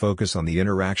approaches focus on the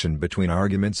interaction between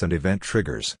arguments and event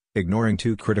triggers, ignoring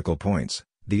two critical points: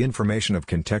 the information of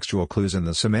contextual clues and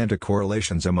the semantic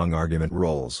correlations among argument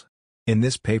roles. In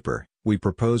this paper, we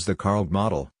propose the CARLG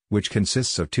model, which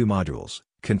consists of two modules: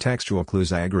 Contextual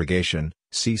Clues Aggregation,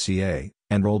 CCA,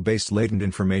 and Role-Based Latent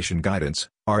Information Guidance,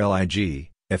 RLIG,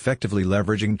 effectively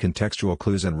leveraging contextual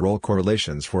clues and role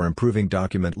correlations for improving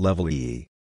document-level EE.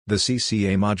 The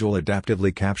CCA module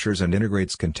adaptively captures and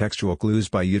integrates contextual clues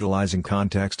by utilizing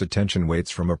context attention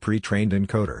weights from a pre-trained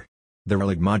encoder. The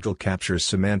RLIG module captures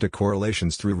semantic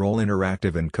correlations through role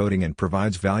interactive encoding and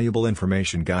provides valuable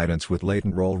information guidance with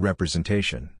latent role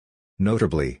representation.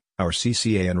 Notably, our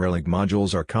CCA and RLIG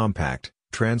modules are compact,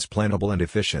 transplantable and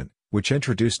efficient, which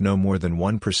introduce no more than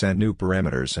 1% new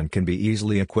parameters and can be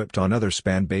easily equipped on other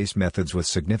span-based methods with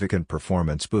significant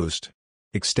performance boost.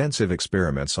 Extensive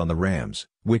experiments on the RAMS,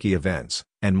 Wiki events,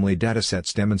 and MLI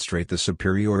datasets demonstrate the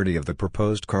superiority of the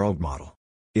proposed CARLG model.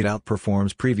 It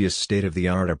outperforms previous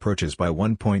state-of-the-art approaches by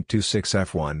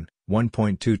 1.26f1,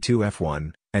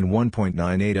 1.22f1, and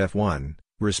 1.98f1,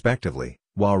 respectively,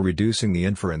 while reducing the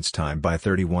inference time by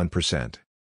 31%.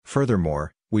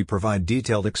 Furthermore, we provide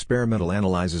detailed experimental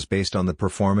analyses based on the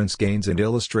performance gains and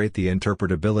illustrate the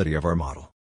interpretability of our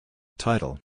model.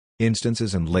 Title: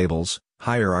 Instances and Labels,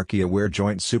 Hierarchy-Aware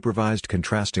Joint Supervised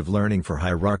Contrastive Learning for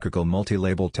Hierarchical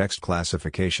Multi-Label Text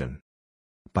Classification.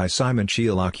 By Simon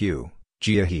Chialacu,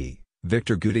 Jia He,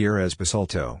 Victor Gutierrez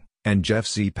Basalto, and Jeff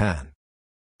Z. Pan.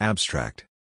 Abstract.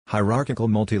 Hierarchical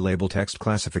Multi-Label Text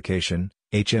Classification,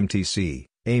 HMTC,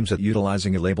 aims at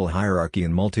utilizing a label hierarchy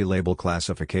in multi-label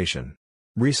classification.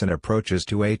 Recent approaches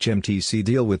to HMTC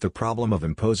deal with the problem of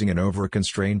imposing an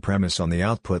over-constrained premise on the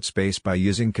output space by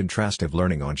using contrastive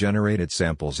learning on generated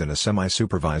samples in a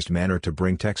semi-supervised manner to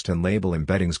bring text and label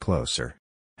embeddings closer.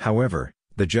 However,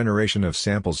 the generation of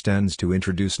samples tends to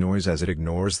introduce noise as it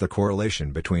ignores the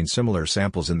correlation between similar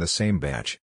samples in the same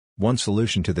batch. One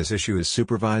solution to this issue is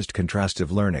supervised contrastive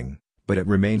learning, but it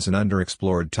remains an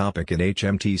underexplored topic in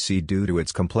HMTC due to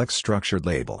its complex structured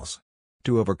labels.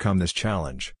 To overcome this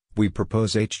challenge, we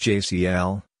propose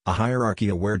HJCL, a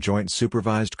hierarchy-aware joint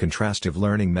supervised contrastive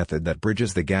learning method that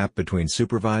bridges the gap between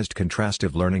supervised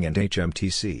contrastive learning and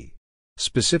HMTC.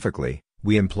 Specifically,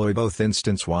 we employ both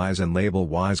instance-wise and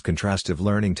label-wise contrastive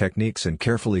learning techniques and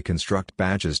carefully construct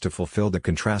batches to fulfill the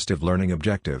contrastive learning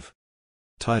objective.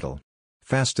 Title: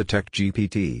 FastDetect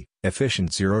GPT,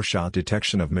 Efficient Zero-Shot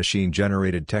Detection of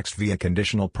Machine-Generated Text via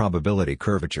Conditional Probability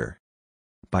Curvature.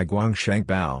 By Guangsheng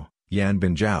Bao,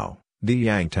 Yanbin Zhao,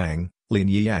 Liyang Tang, Lin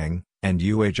Yang, and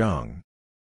Yue Zhang.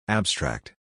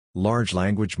 Abstract. Large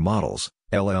language models,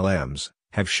 LLMs,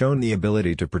 have shown the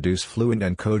ability to produce fluent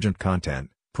and cogent content,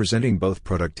 presenting both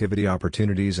productivity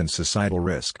opportunities and societal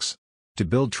risks. To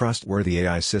build trustworthy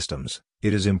AI systems,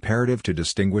 it is imperative to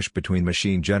distinguish between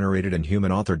machine-generated and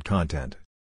human-authored content.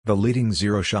 The leading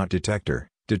zero-shot detector,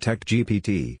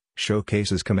 DetectGPT,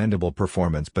 showcases commendable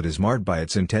performance but is marred by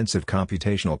its intensive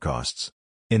computational costs.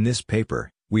 In this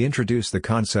paper, we introduce the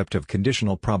concept of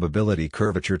conditional probability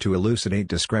curvature to elucidate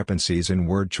discrepancies in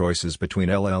word choices between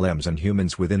LLMs and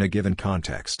humans within a given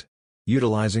context.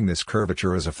 Utilizing this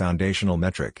curvature as a foundational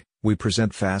metric, we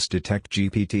present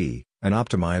FastDetect-GPT, an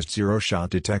optimized zero-shot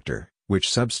detector, which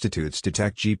substitutes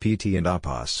DetectGPT and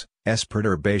APAS'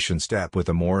 perturbation step with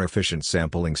a more efficient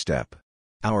sampling step.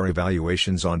 Our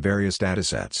evaluations on various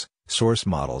datasets, source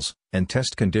models, and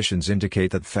test conditions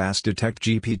indicate that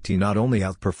FastDetect-GPT not only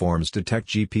outperforms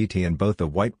DetectGPT in both the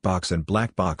white box and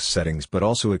black box settings but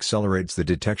also accelerates the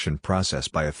detection process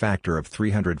by a factor of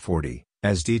 340,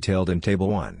 as detailed in Table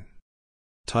 1.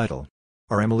 Title: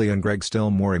 Are Emily and Greg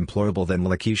still more employable than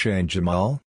Lakeisha and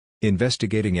Jamal?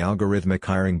 Investigating Algorithmic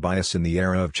Hiring Bias in the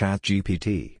Era of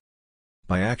ChatGPT.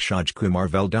 By Akshaj Kumar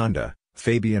Veldanda,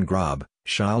 Fabian Grob,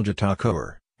 Shailja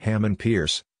Thakur, Hammond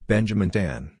Pierce, Benjamin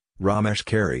Tan, Ramesh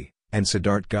Carey, and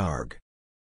Siddharth Garg.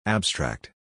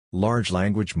 Abstract. Large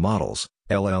language models,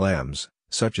 LLMs,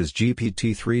 such as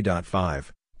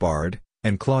GPT-3.5, BARD,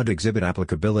 and Claude exhibit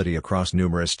applicability across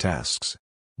numerous tasks.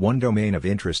 One domain of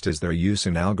interest is their use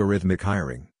in algorithmic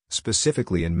hiring,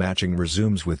 specifically in matching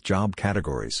resumes with job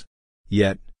categories.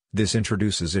 Yet, this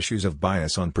introduces issues of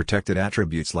bias on protected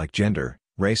attributes like gender,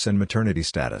 race and maternity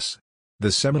status.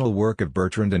 The seminal work of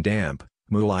Bertrand and Damp,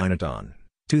 Mullainathan,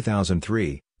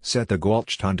 2003, set the gold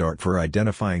standard for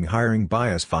identifying hiring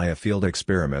bias via field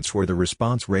experiments where the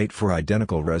response rate for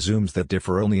identical resumes that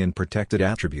differ only in protected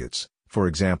attributes, for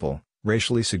example,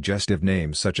 racially suggestive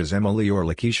names such as Emily or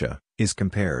Lakeisha, is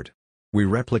compared. We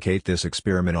replicate this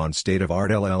experiment on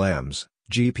state-of-art LLMs,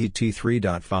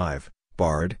 GPT-3.5,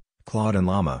 BARD, Claude and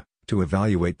Llama, to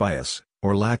evaluate bias,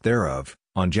 or lack thereof,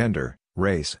 on gender,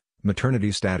 race,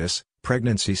 maternity status,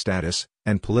 pregnancy status,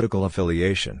 and political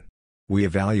affiliation. We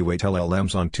evaluate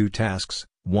LLMs on two tasks: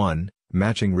 1.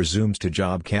 Matching resumes to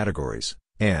job categories,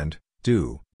 and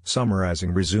 2.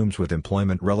 Summarizing resumes with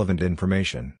employment-relevant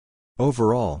information.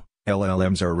 Overall,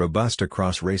 LLMs are robust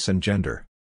across race and gender.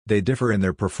 They differ in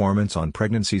their performance on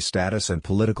pregnancy status and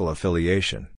political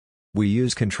affiliation. We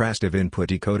use contrastive input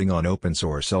decoding on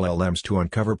open-source LLMs to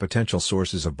uncover potential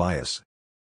sources of bias.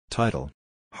 Title: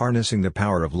 Harnessing the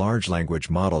Power of Large Language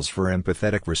Models for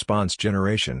Empathetic Response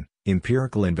Generation,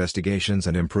 Empirical Investigations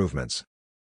and Improvements.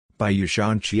 By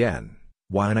Yushan Qian,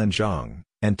 Weinan Zhang,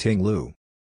 and Ting Liu.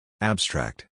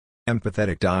 Abstract.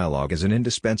 Empathetic dialogue is an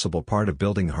indispensable part of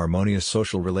building harmonious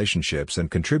social relationships and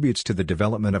contributes to the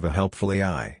development of a helpful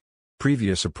AI.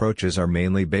 Previous approaches are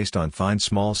mainly based on fine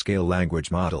small-scale language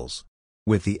models.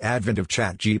 With the advent of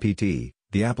ChatGPT,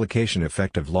 the application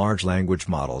effect of large language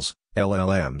models,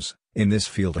 LLMs, in this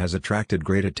field has attracted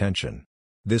great attention.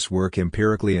 This work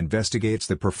empirically investigates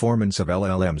the performance of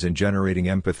LLMs in generating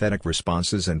empathetic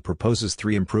responses and proposes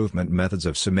 3 improvement methods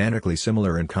of semantically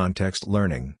similar and context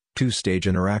learning, 2-stage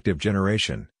interactive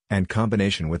generation, and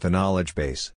combination with a knowledge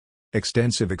base.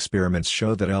 Extensive experiments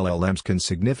show that LLMs can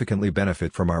significantly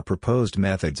benefit from our proposed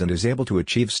methods and is able to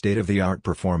achieve state-of-the-art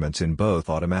performance in both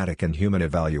automatic and human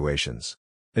evaluations.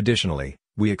 Additionally,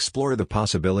 we explore the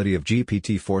possibility of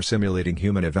GPT-4 simulating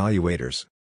human evaluators.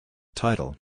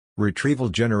 Title: Retrieval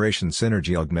Generation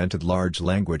Synergy Augmented Large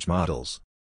Language Models.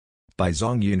 by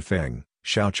Zongyun Feng,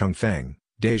 Xiaocheng Feng,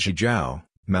 Daizhi Zhao,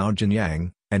 Maojin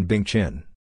Yang, and Bing Qin.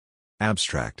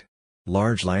 Abstract.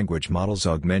 Large language models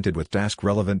augmented with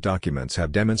task-relevant documents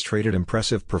have demonstrated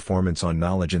impressive performance on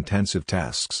knowledge-intensive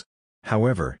tasks.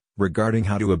 However, regarding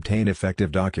how to obtain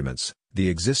effective documents, the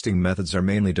existing methods are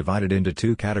mainly divided into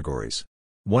two categories.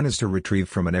 One is to retrieve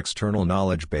from an external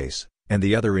knowledge base, and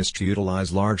the other is to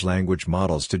utilize large language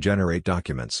models to generate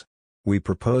documents. We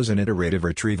propose an iterative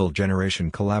retrieval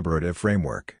generation collaborative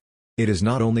framework. It is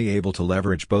not only able to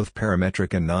leverage both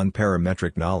parametric and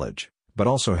non-parametric knowledge, but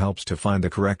also helps to find the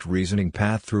correct reasoning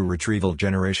path through retrieval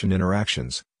generation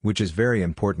interactions, which is very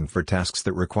important for tasks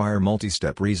that require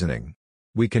multi-step reasoning.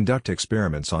 We conduct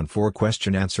experiments on 4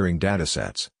 question-answering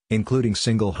datasets, including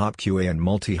single-hop QA and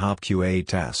multi-hop QA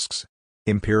tasks.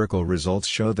 Empirical results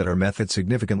show that our method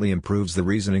significantly improves the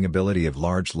reasoning ability of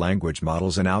large language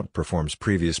models and outperforms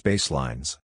previous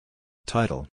baselines.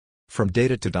 Title: From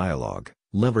Data to Dialogue,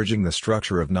 Leveraging the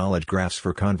Structure of Knowledge Graphs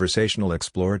for Conversational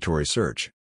Exploratory Search.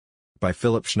 By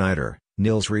Philip Schneider,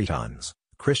 Nils Reitans,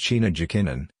 Christina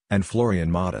Jokinen, and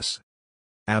Florian Modis.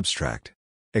 Abstract.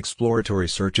 Exploratory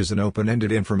search is an open-ended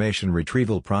information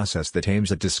retrieval process that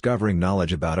aims at discovering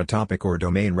knowledge about a topic or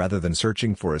domain rather than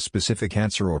searching for a specific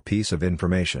answer or piece of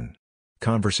information.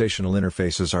 Conversational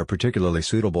interfaces are particularly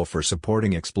suitable for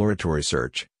supporting exploratory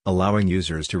search, allowing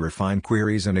users to refine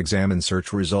queries and examine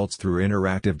search results through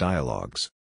interactive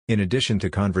dialogues. In addition to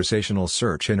conversational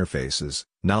search interfaces,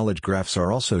 knowledge graphs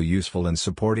are also useful in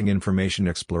supporting information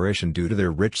exploration due to their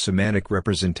rich semantic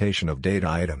representation of data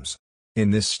items.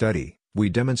 In this study, we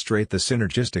demonstrate the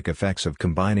synergistic effects of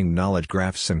combining knowledge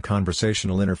graphs and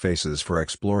conversational interfaces for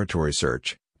exploratory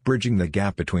search, bridging the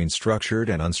gap between structured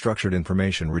and unstructured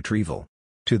information retrieval.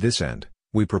 To this end,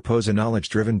 we propose a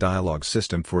knowledge-driven dialogue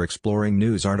system for exploring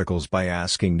news articles by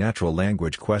asking natural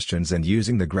language questions and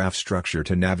using the graph structure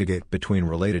to navigate between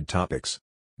related topics.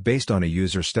 Based on a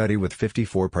user study with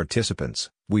 54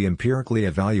 participants, we empirically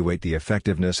evaluate the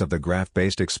effectiveness of the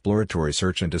graph-based exploratory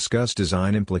search and discuss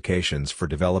design implications for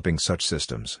developing such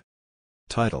systems.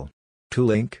 Title: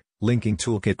 ToolLink, Linking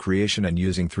Toolkit Creation and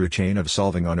Using Through Chain of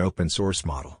Solving on Open Source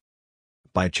Model.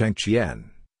 By Cheng Qian,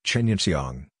 Chenyan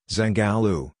Xiang, Zhengao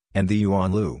Liu, and the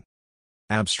Yuan Liu.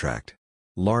 Abstract.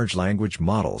 Large language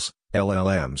models,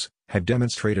 LLMs, have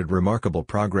demonstrated remarkable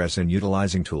progress in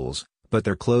utilizing tools, but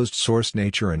their closed-source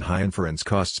nature and high inference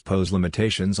costs pose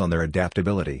limitations on their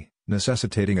adaptability,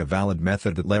 necessitating a valid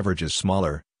method that leverages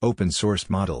smaller, open-source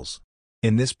models.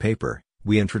 In this paper,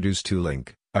 we introduce ToolLink,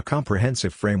 a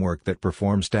comprehensive framework that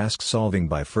performs task solving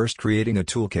by first creating a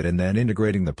toolkit and then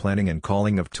integrating the planning and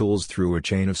calling of tools through a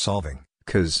chain of solving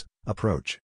 (CAS)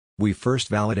 approach. We first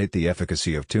validate the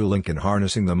efficacy of ToolLink in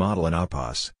harnessing the model and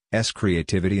APA's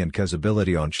creativity and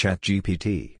causability on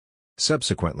ChatGPT.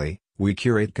 Subsequently, we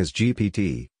curate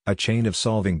CasGPT, a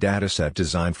chain-of-solving dataset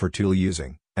designed for tool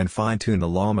using, and fine-tune the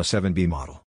Llama 7B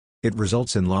model. It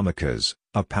results in Llama CAS,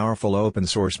 a powerful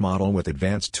open-source model with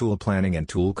advanced tool planning and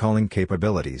tool calling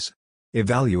capabilities.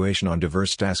 Evaluation on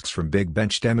diverse tasks from Big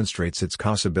Bench demonstrates its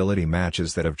causability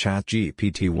matches that of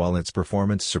ChatGPT while its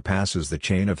performance surpasses the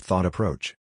chain-of-thought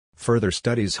approach. Further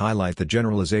studies highlight the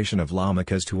generalization of Llama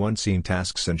CAS to unseen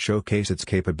tasks and showcase its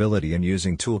capability in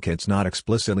using toolkits not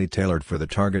explicitly tailored for the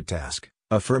target task,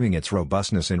 affirming its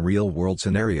robustness in real-world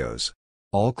scenarios.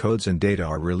 All codes and data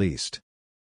are released.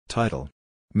 Title: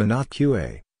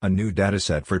 MNOT-QA, a new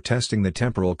dataset for testing the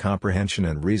temporal comprehension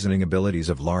and reasoning abilities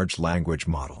of large language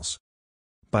models.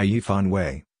 By Yifan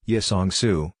Wei, Yisong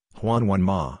Su, Huanwen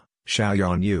Ma,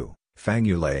 Xiaoyan Yu,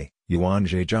 Fangyu Lei, Yuan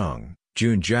Zhejiang,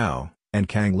 Jun Zhao, and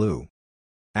Kang Liu.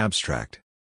 Abstract.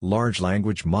 Large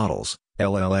language models,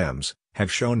 LLMs,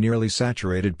 have shown nearly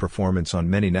saturated performance on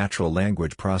many natural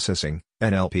language processing,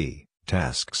 NLP,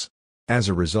 tasks. As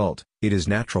a result, it is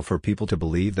natural for people to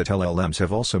believe that LLMs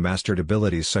have also mastered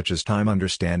abilities such as time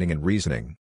understanding and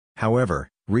reasoning. However,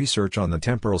 research on the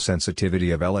temporal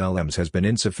sensitivity of LLMs has been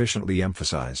insufficiently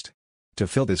emphasized. To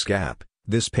fill this gap,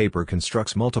 this paper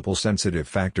constructs multiple sensitive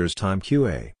factors time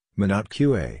QA,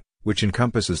 MNOT-QA, which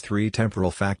encompasses 3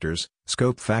 temporal factors: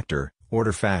 scope factor,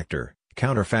 order factor,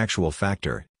 counterfactual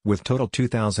factor, with total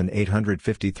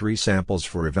 2,853 samples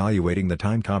for evaluating the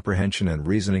time comprehension and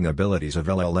reasoning abilities of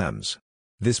LLMs.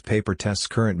 This paper tests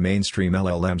current mainstream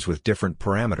LLMs with different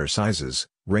parameter sizes,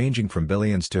 ranging from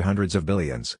billions to hundreds of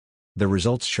billions. The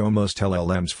results show most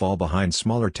LLMs fall behind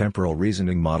smaller temporal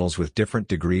reasoning models with different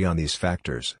degree on these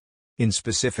factors. In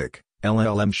specific,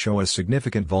 LLMs show a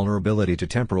significant vulnerability to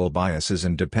temporal biases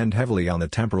and depend heavily on the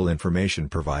temporal information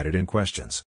provided in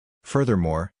questions.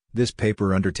 Furthermore, This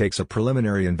paper undertakes a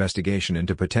preliminary investigation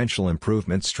into potential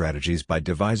improvement strategies by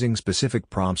devising specific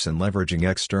prompts and leveraging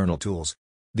external tools.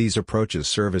 These approaches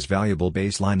serve as valuable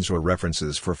baselines or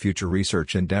references for future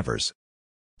research endeavors.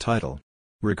 Title: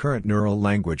 Recurrent Neural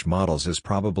Language Models as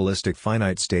Probabilistic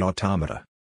Finite State Automata.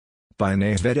 By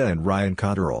Nayeveda and Ryan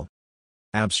Cotterill.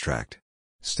 Abstract.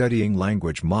 Studying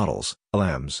language models,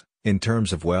 LLMs, in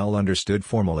terms of well-understood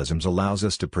formalisms allows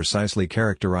us to precisely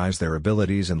characterize their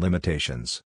abilities and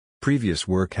limitations. Previous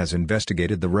work has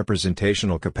investigated the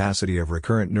representational capacity of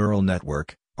recurrent neural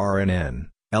network, RNN,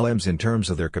 LLMs in terms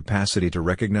of their capacity to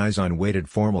recognize unweighted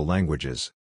formal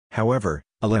languages. However,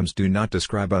 LLMs do not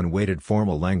describe unweighted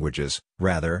formal languages,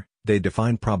 rather, they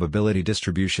define probability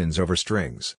distributions over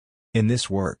strings. In this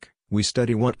work, we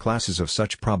study what classes of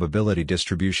such probability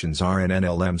distributions RNN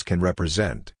LLMs can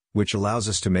represent, which allows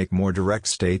us to make more direct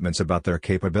statements about their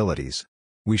capabilities.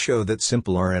 We show that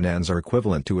simple RNNs are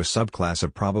equivalent to a subclass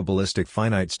of probabilistic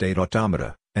finite state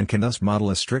automata, and can thus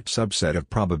model a strict subset of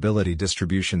probability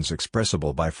distributions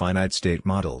expressible by finite state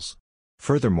models.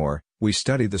 Furthermore, we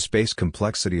study the space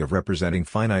complexity of representing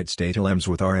finite state LLMs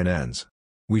with RNNs.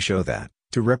 We show that,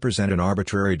 to represent an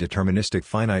arbitrary deterministic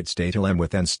finite state LLM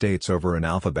with n states over an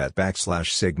alphabet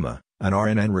 \sigma, an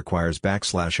RNN requires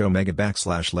 \omega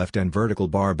left n vertical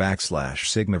bar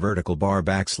 \sigma vertical bar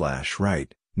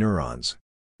 \right neurons.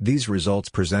 These results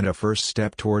present a first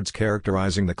step towards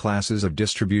characterizing the classes of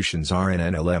distributions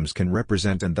RNN LLMs can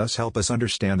represent and thus help us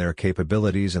understand their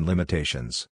capabilities and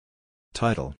limitations.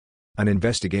 Title: An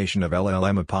Investigation of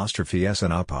LLM'(s)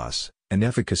 and APOS, an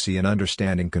Efficacy in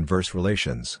Understanding Converse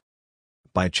Relations.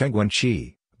 By Chengwen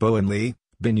Qi, Bowen Li,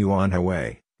 Binyuan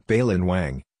Hui, Beilin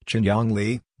Wang, Qinyang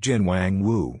Li, Jinwang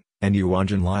Wu, and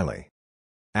Yuanjun Lili.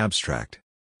 Abstract.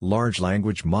 Large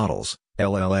language models,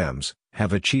 LLMs,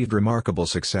 have achieved remarkable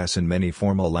success in many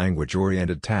formal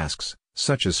language-oriented tasks,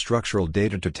 such as structural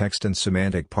data-to-text and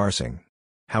semantic parsing.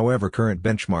 However, current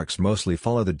benchmarks mostly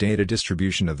follow the data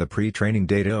distribution of the pre-training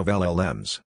data of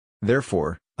LLMs.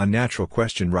 Therefore, a natural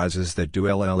question rises that do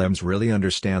LLMs really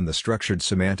understand the structured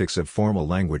semantics of formal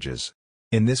languages?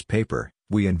 In this paper,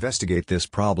 we investigate this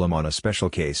problem on a special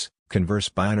case, converse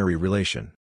binary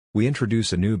relation. We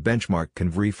introduce a new benchmark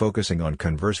ConvRe focusing on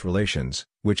converse relations,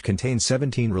 which contains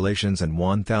 17 relations and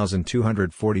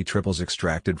 1,240 triples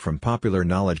extracted from popular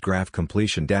knowledge graph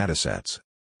completion datasets.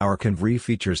 Our ConvRe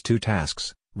features two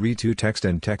tasks, Re2Text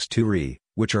and Text2Re,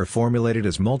 which are formulated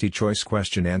as multi-choice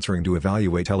question answering to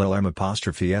evaluate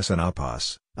LLM'(s) and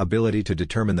APOS, ability to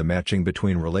determine the matching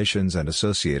between relations and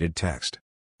associated text.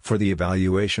 For the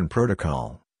evaluation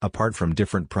protocol, apart from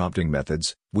different prompting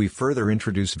methods, we further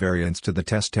introduce variants to the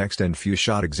test text and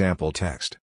few-shot example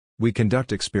text. We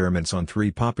conduct experiments on 3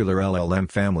 popular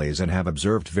LLM families and have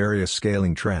observed various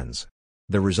scaling trends.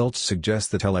 The results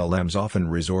suggest that LLMs often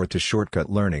resort to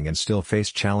shortcut learning and still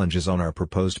face challenges on our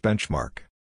proposed benchmark.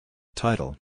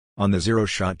 Title: On the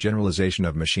Zero-Shot Generalization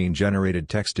of Machine-Generated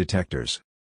Text Detectors.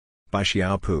 By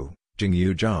Xiaopu,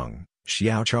 Jingyu Zhang,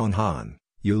 Xiaochong Han,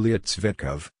 Yulia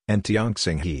Tsvitkov, and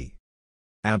Tianxing He.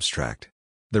 Abstract.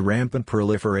 The rampant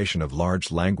proliferation of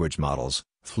large language models,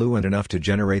 fluent enough to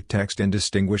generate text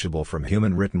indistinguishable from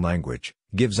human written language,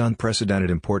 gives unprecedented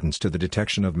importance to the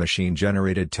detection of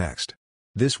machine-generated text.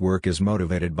 This work is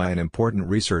motivated by an important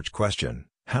research question: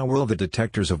 how will the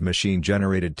detectors of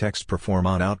machine-generated text perform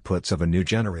on outputs of a new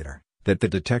generator that the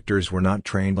detectors were not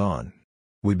trained on?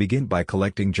 We begin by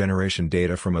collecting generation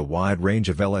data from a wide range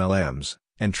of LLMs,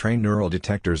 and train neural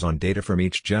detectors on data from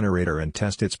each generator and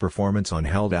test its performance on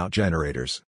held-out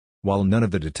generators. While none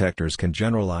of the detectors can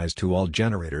generalize to all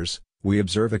generators, we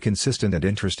observe a consistent and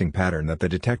interesting pattern that the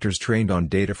detectors trained on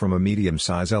data from a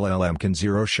medium-size LLM can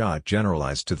zero-shot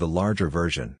generalize to the larger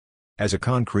version. As a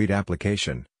concrete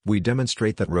application, we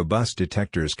demonstrate that robust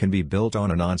detectors can be built on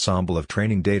an ensemble of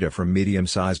training data from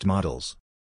medium-sized models.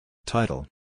 Title: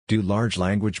 Do large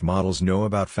language models know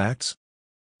about facts?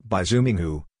 By Zuming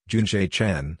Hu, Junxie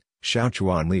Chen,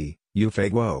 Xiaochuan Li, Yufei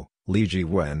Guo, Liji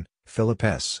Wen, Philip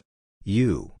S.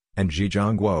 Yu, and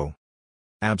Zhizhong Guo.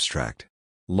 Abstract.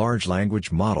 Large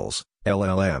language models,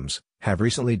 LLMs, have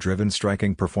recently driven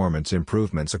striking performance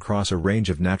improvements across a range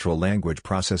of natural language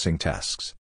processing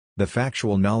tasks. The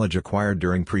factual knowledge acquired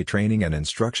during pre-training and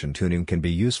instruction tuning can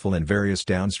be useful in various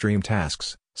downstream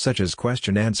tasks, such as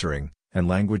question answering, and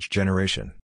language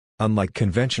generation. Unlike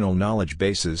conventional knowledge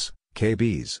bases,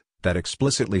 KBs, that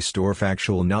explicitly store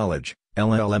factual knowledge,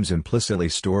 LLMs implicitly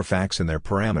store facts in their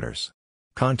parameters.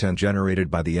 Content generated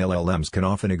by the LLMs can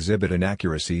often exhibit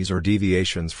inaccuracies or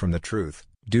deviations from the truth,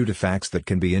 due to facts that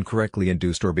can be incorrectly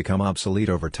induced or become obsolete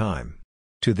over time.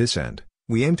 To this end,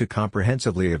 We aim to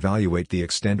comprehensively evaluate the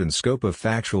extent and scope of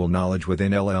factual knowledge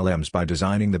within LLMs by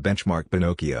designing the benchmark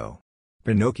Pinocchio.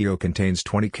 Pinocchio contains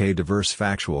 20K diverse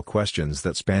factual questions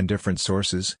that span different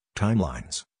sources,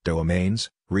 timelines, domains,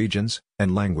 regions,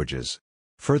 and languages.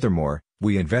 Furthermore,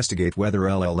 we investigate whether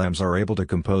LLMs are able to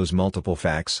compose multiple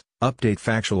facts, update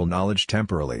factual knowledge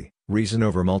temporally, reason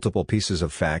over multiple pieces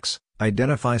of facts,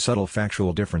 identify subtle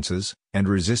factual differences, and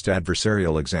resist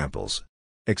adversarial examples.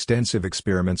 Extensive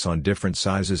experiments on different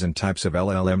sizes and types of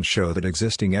LLMs show that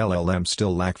existing LLMs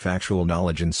still lack factual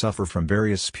knowledge and suffer from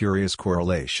various spurious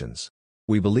correlations.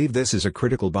 We believe this is a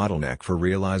critical bottleneck for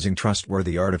realizing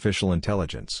trustworthy artificial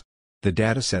intelligence. The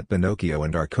dataset Pinocchio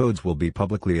and our codes will be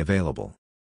publicly available.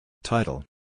 Title: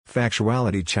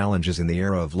 Factuality Challenges in the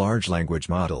Era of Large Language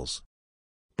Models.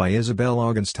 By Isabel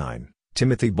Augenstein,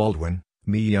 Timothy Baldwin,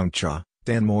 Mi-Young Cha,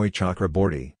 Dhanmoy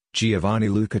Chakraborty, Giovanni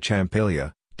Luca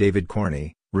Ciampaglia, David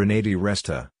Corney, René Di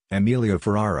Resta, Emilio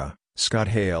Ferrara, Scott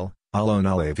Hale, Alon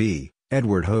Alevi,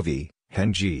 Edward Hovey,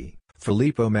 Hen Ji,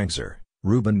 Filippo Mengzer,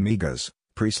 Ruben Migas,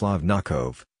 Preslav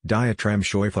Nakov, Diatram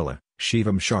Shoifala,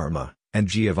 Shivam Sharma, and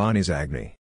Giovanni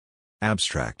Zagni.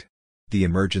 Abstract: The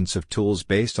emergence of tools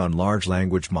based on large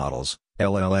language models,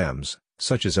 LLMs,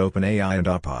 such as OpenAI and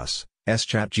Opos,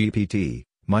 ChatGPT,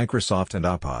 Microsoft and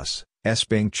Opos,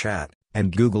 Bing Chat,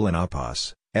 and Google and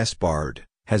Opos, Bard,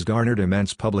 has garnered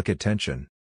immense public attention.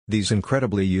 These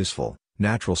incredibly useful,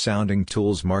 natural-sounding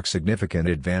tools mark significant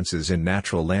advances in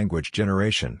natural language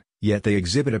generation, yet they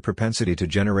exhibit a propensity to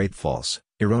generate false,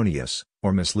 erroneous,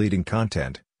 or misleading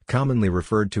content, commonly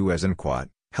referred to as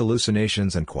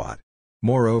hallucinations and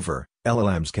Moreover,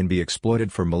 LLMs can be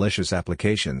exploited for malicious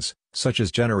applications, such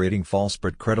as generating false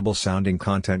but credible-sounding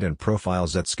content and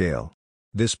profiles at scale.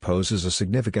 This poses a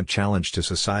significant challenge to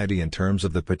society in terms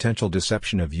of the potential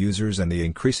deception of users and the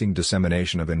increasing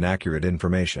dissemination of inaccurate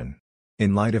information.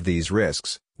 In light of these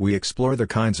risks, we explore the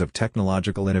kinds of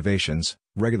technological innovations,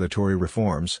 regulatory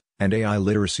reforms, and AI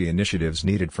literacy initiatives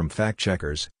needed from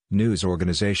fact-checkers, news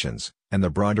organizations, and the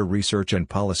broader research and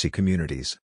policy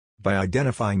communities. By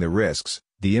identifying the risks,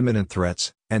 the imminent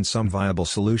threats, and some viable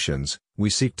solutions, we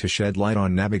seek to shed light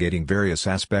on navigating various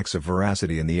aspects of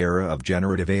veracity in the era of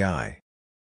generative AI.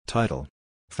 Title: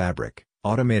 Fabric,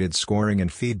 Automated Scoring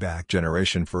and Feedback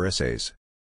Generation for Essays.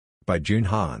 By Jun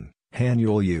Han,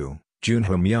 Han-Yul Yu,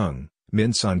 Junho Myung,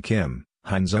 Min-Sun Kim,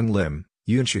 Han-Zung Lim,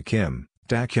 Yoonsha Kim,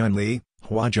 Dakyun Lee,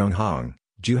 Hwa-Jung Hong,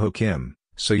 Juho Kim,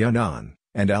 So-Yun An,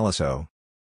 and Alice Oh.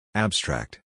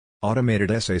 Abstract: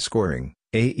 Automated Essay Scoring,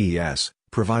 AES,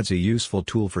 provides a useful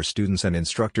tool for students and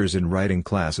instructors in writing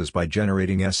classes by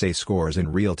generating essay scores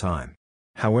in real time.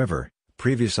 However,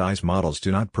 previous AES models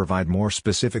do not provide more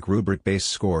specific rubric-based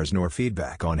scores nor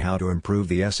feedback on how to improve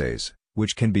the essays,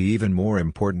 which can be even more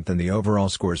important than the overall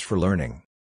scores for learning.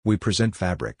 We present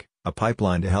Fabric, a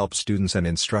pipeline to help students and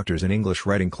instructors in English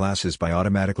writing classes by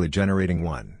automatically generating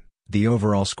 1. The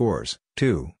overall scores,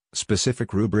 2.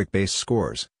 Specific rubric-based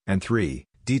scores, and 3.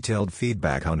 Detailed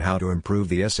feedback on how to improve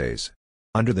the essays.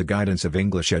 Under the guidance of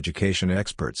English education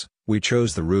experts, we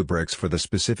chose the rubrics for the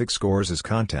specific scores as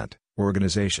content,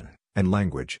 organization, and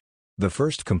language. The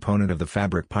first component of the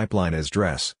Fabric pipeline is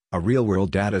DRESS, a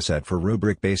real-world dataset for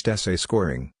rubric-based essay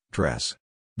scoring, DRESS.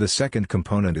 The second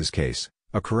component is CASE,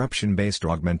 a corruption-based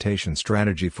augmentation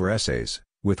strategy for essays,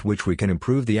 with which we can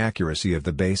improve the accuracy of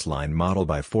the baseline model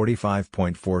by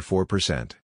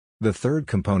 45.44%. The third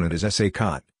component is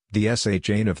EssayCOT, the essay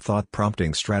chain of thought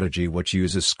prompting strategy which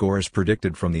uses scores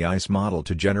predicted from the AES model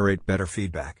to generate better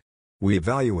feedback. We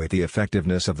evaluate the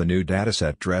effectiveness of the new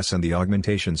dataset DRESS and the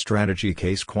augmentation strategy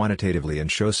CASE quantitatively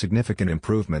and show significant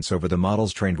improvements over the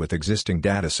models trained with existing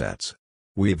datasets.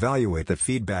 We evaluate the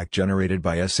feedback generated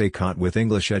by EssayCOT with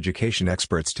English education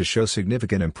experts to show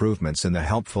significant improvements in the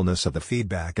helpfulness of the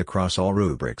feedback across all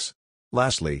rubrics.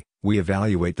 Lastly, we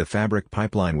evaluate the Fabric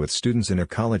pipeline with students in a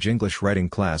college English writing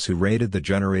class who rated the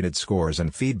generated scores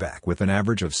and feedback with an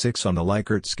average of 6 on the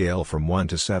Likert scale from 1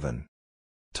 to 7.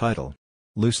 Title: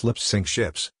 Loose Lips Sink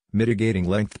Ships, Mitigating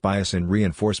Length Bias in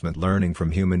Reinforcement Learning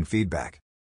from Human Feedback.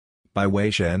 By Wei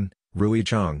Shen, Rui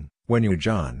Zhang, Wenyu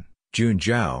Zhan, Jun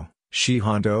Zhao,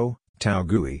 Shihan Dou, Tao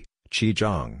Gui, Qi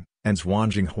Zhang, and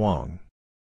Zhuanjing Huang.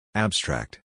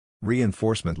 Abstract: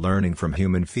 Reinforcement learning from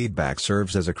human feedback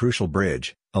serves as a crucial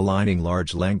bridge, aligning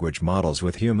large language models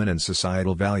with human and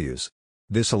societal values.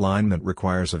 This alignment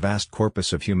requires a vast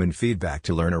corpus of human feedback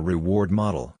to learn a reward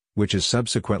model, which is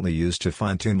subsequently used to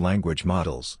fine-tune language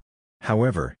models.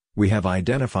 However, we have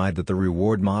identified that the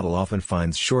reward model often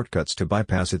finds shortcuts to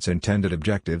bypass its intended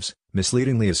objectives,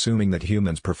 misleadingly assuming that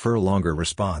humans prefer longer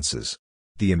responses.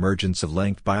 The emergence of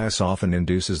length bias often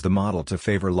induces the model to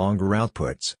favor longer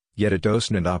outputs, yet at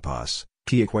Dosen and Opos,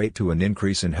 T equate to an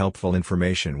increase in helpful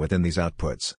information within these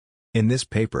outputs. In this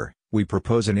paper, we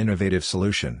propose an innovative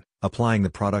solution, applying the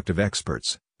product of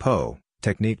experts, PO,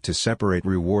 technique to separate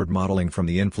reward modeling from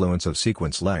the influence of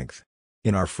sequence length.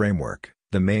 In our framework,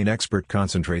 the main expert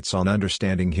concentrates on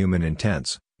understanding human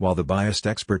intents, while the biased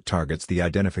expert targets the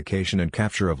identification and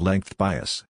capture of length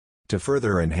bias. To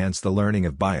further enhance the learning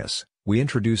of bias, we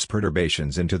introduce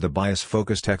perturbations into the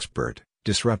bias-focused expert,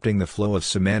 disrupting the flow of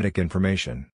semantic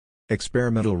information.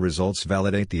 Experimental results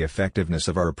validate the effectiveness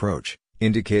of our approach,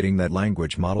 indicating that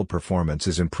language model performance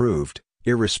is improved,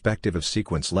 irrespective of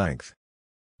sequence length.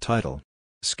 Title: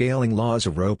 Scaling Laws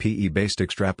of Rho-PE-Based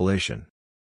Extrapolation.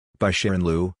 By Sharon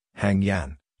Liu, Hang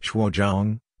Yan, Shuo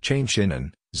Zhang, Chen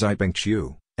Xinan, Zipeng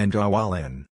Qiu, and Dawao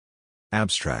Lin.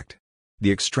 Abstract: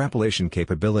 The extrapolation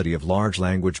capability of large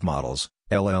language models,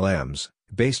 LLMs,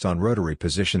 based on rotary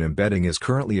position embedding is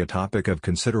currently a topic of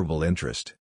considerable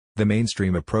interest. The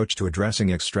mainstream approach to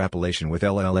addressing extrapolation with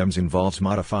LLMs involves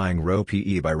modifying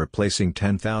Rho-PE by replacing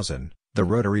 10,000, the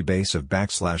rotary base of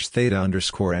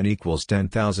 \theta_n equals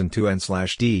 10,000 to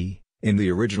n/d, in the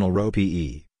original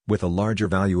Rho-PE, with a larger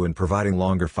value and providing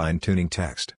longer fine-tuning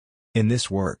text. In this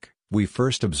work, we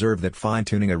first observed that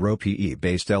fine-tuning a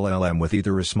Rho-PE-based LLM with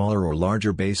either a smaller or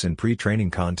larger base in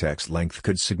pre-training context length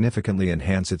could significantly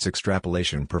enhance its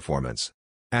extrapolation performance.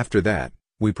 After that,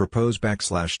 we propose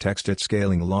 \textit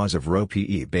scaling laws of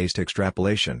Rho-PE-based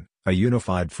extrapolation, a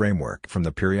unified framework from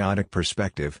the periodic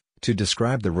perspective, to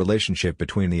describe the relationship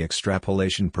between the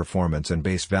extrapolation performance and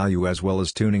base value as well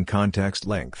as tuning context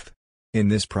length. In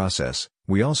this process,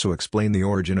 we also explain the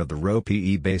origin of the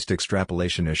Rho-PE-based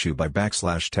extrapolation issue by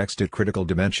 \textit critical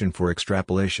dimension for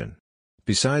extrapolation.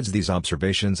 Besides these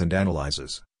observations and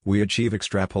analyses, we achieve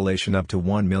extrapolation up to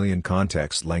 1 million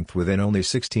context length within only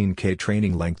 16K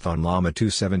training length on Llama 2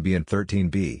 7B and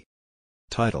 13B.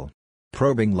 Title: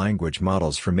 Probing Language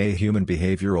Models from a Human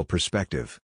Behavioral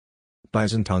Perspective. By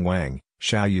Zhentong Wang,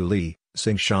 Xiaoyu Li,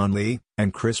 Xingshan Li,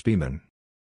 and Chris Beeman.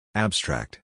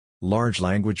 Abstract: Large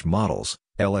language models,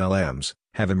 LLMs,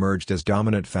 have emerged as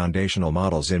dominant foundational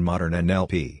models in modern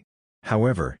NLP.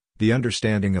 However, the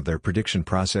understanding of their prediction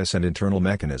process and internal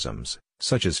mechanisms,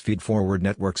 such as feed-forward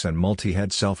networks and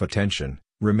multi-head self-attention,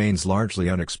 remains largely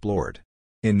unexplored.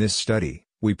 In this study,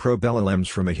 we probe LLMs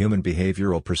from a human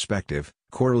behavioral perspective,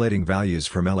 correlating values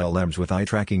from LLMs with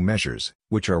eye-tracking measures,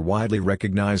 which are widely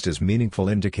recognized as meaningful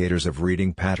indicators of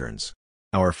reading patterns.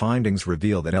 Our findings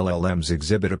reveal that LLMs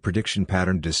exhibit a prediction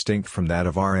pattern distinct from that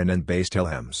of RNN-based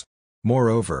LLMs.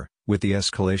 Moreover, with the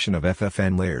escalation of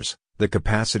FFN layers, the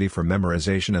capacity for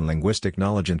memorization and linguistic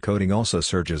knowledge encoding also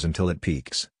surges until it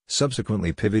peaks,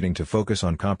 subsequently pivoting to focus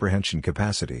on comprehension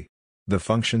capacity. The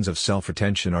functions of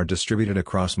self-attention are distributed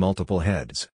across multiple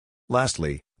heads.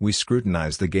 Lastly, we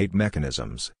scrutinize the gate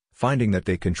mechanisms, finding that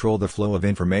they control the flow of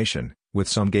information, with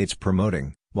some gates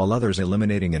promoting, while others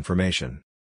eliminating information.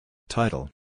 Title: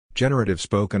 Generative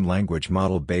Spoken Language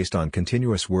Model Based on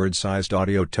Continuous Word-Sized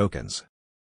Audio Tokens.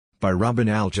 By Robin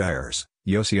Algiers,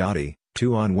 Yossi Adi,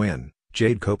 Tuan Nguyen,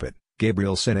 Jade Kopit,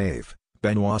 Gabriel Sinave,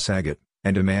 Benoit Saget,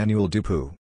 and Emmanuel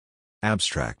Dupuy.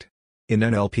 Abstract: In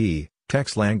NLP,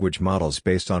 text language models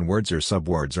based on words or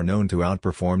subwords are known to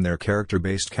outperform their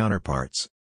character-based counterparts.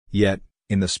 Yet,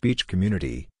 in the speech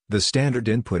community, the standard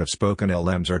input of spoken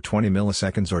LLMs are 20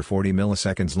 milliseconds or 40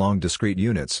 milliseconds long discrete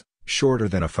units, shorter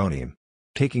than a phoneme.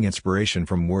 Taking inspiration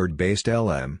from word-based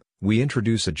LM, we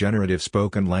introduce a generative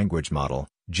spoken language model,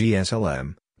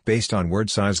 GSLM, based on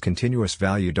word-size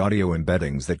continuous-valued audio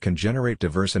embeddings that can generate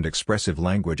diverse and expressive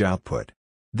language output.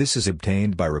 This is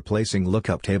obtained by replacing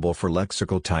lookup table for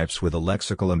lexical types with a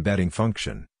lexical embedding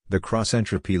function, the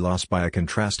cross-entropy loss by a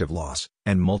contrastive loss,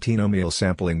 and multinomial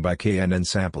sampling by KNN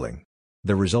sampling.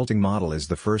 The resulting model is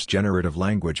the first generative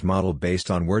language model based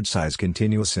on word-size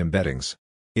continuous embeddings.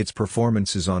 Its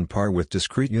performance is on par with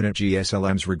discrete unit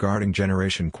GSLMs regarding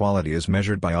generation quality as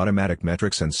measured by automatic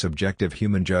metrics and subjective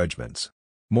human judgments.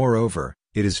 Moreover,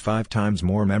 it is 5 times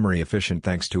more memory efficient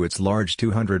thanks to its large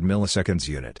 200 milliseconds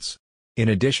units. In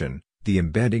addition, the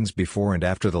embeddings before and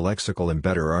after the lexical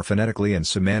embedder are phonetically and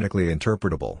semantically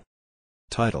interpretable.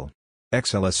 Title: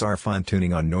 XLSR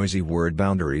Fine-Tuning on Noisy Word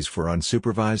Boundaries for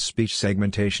Unsupervised Speech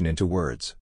Segmentation into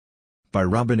Words. By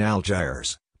Robin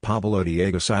Algiers, Pablo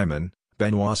Diego Simon,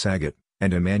 Benoit Saget,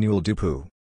 and Emmanuel Dupuy.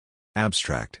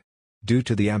 Abstract: Due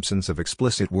to the absence of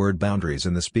explicit word boundaries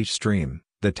in the speech stream,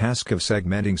 the task of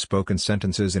segmenting spoken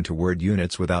sentences into word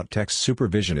units without text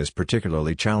supervision is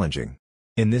particularly challenging.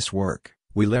 In this work,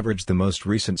 we leverage the most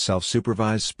recent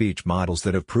self-supervised speech models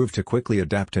that have proved to quickly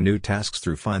adapt to new tasks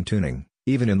through fine-tuning,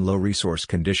 even in low-resource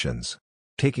conditions.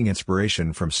 Taking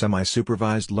inspiration from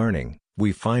semi-supervised learning,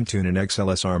 we fine-tune an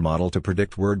XLSR model to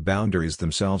predict word boundaries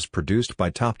themselves produced by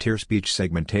top-tier speech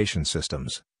segmentation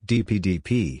systems,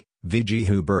 DPDP, VG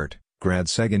Hubert,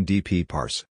 GradSeg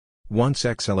DP-Parse. Once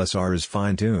XLSR is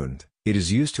fine-tuned, it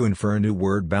is used to infer new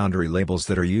word boundary labels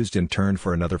that are used in turn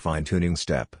for another fine-tuning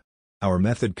step. Our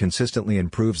method consistently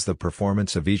improves the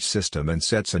performance of each system and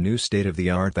sets a new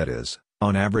state-of-the-art that is,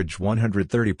 on average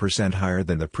 130% higher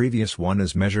than the previous one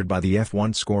as measured by the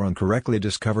F1 score on correctly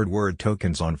discovered word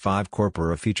tokens on 5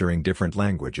 corpora featuring different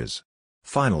languages.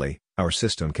 Finally, our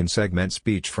system can segment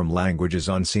speech from languages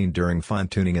unseen during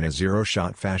fine-tuning in a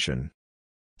zero-shot fashion.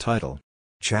 Title: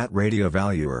 Chat Radio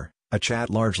Valuer, a chat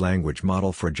large language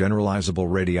model for generalizable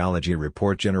radiology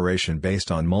report generation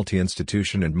based on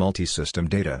multi-institution and multi-system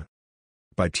data.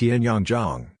 By Tianyang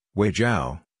Zhang, Wei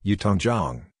Zhao, Yutong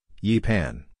Zhang, Yi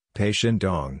Pan, Pei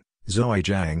Shindong, Zoe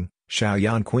Zhang,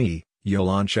 Xiaoyan Kui,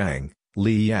 Yolan Chang,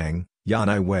 Li Yang,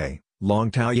 Yanai Wei,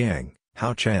 Long Tao Yang,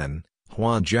 Hao Chen,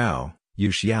 Huan Zhao, Yu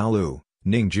Xiaolu,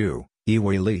 Ning Zhu,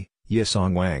 Yiwei Li,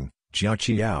 Yisong Wang,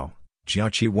 Jiaqi Yao,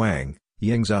 Jiaqi Wang,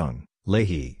 Ying Zheng, Lei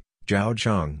He, Zhao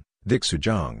Cheng, Vixu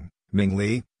Zhang, Ming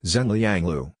Li, Zhen Liang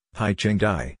Lu, Hai Cheng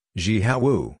Dai, Ji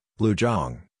Haowu, Lu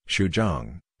Zhang, Xu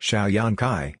Zhang, Xiaoyan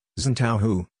Kai, Zhentao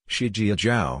Hu, Shijia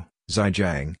Zhao, Zai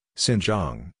Zhang, Xin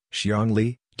Zhang, Xiang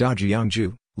Li, Dajiang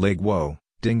Zhu, Lei Guo,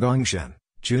 Dinggong Shen,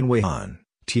 Jun Weihan,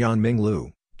 Tianming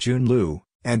Lu, Jun Lu,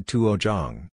 and Tuo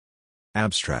Zhang.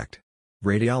 Abstract.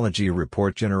 Radiology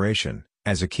report generation,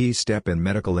 as a key step in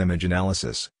medical image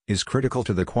analysis, is critical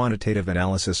to the quantitative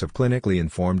analysis of clinically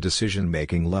informed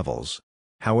decision-making levels.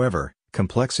 However,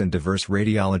 complex and diverse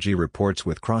radiology reports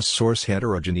with cross-source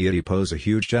heterogeneity pose a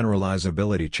huge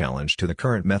generalizability challenge to the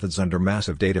current methods under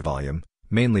massive data volume,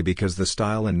 mainly because the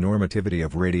style and normativity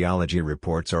of radiology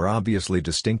reports are obviously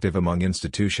distinctive among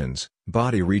institutions,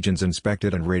 body regions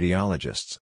inspected and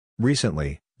radiologists.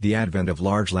 Recently, the advent of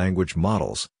large language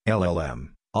models, LLM,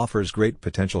 offers great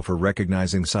potential for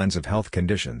recognizing signs of health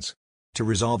conditions. To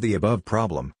resolve the above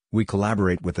problem, we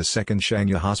collaborate with the Second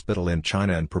Shangya Hospital in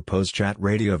China and propose Chat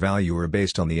Radio Valuer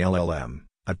based on the LLM,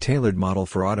 a tailored model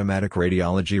for automatic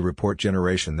radiology report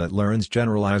generation that learns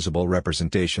generalizable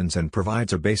representations and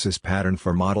provides a basis pattern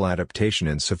for model adaptation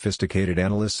in sophisticated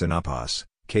analysts and APOS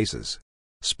cases.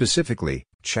 Specifically,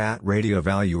 Chat Radio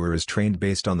Valuer is trained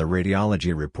based on the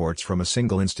radiology reports from a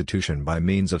single institution by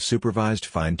means of supervised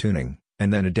fine-tuning,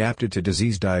 and then adapted to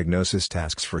disease diagnosis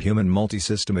tasks for human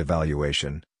multisystem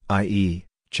evaluation, i.e.,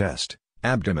 chest,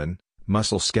 abdomen,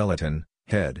 muscle skeleton,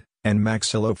 head, and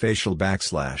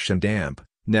maxillofacial and AMP,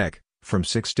 neck, from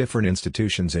 6 different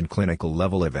institutions in clinical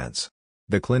level events.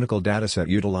 The clinical dataset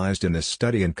utilized in this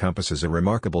study encompasses a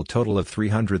remarkable total of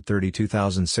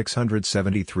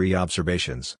 332,673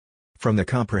 observations. From the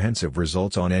comprehensive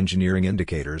results on engineering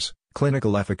indicators,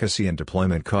 clinical efficacy and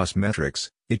deployment cost metrics,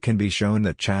 it can be shown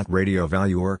that Chat Radio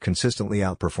Valuer consistently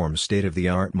outperforms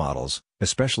state-of-the-art models,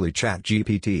 especially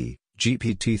ChatGPT,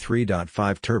 GPT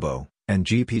 3.5 Turbo, and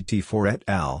GPT-4 et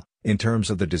al., in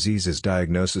terms of the disease's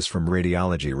diagnosis from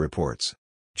radiology reports.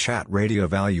 Chat Radio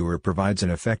Valuer provides an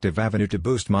effective avenue to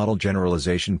boost model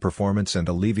generalization performance and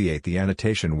alleviate the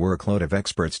annotation workload of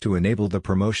experts to enable the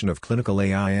promotion of clinical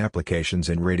AI applications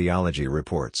in radiology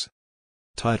reports.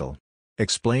 Title: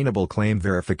 Explainable Claim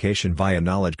Verification via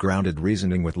Knowledge-Grounded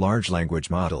Reasoning with Large Language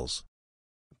Models.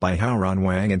 By Haoran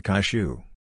Wang and Kai Xu.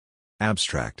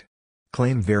 Abstract.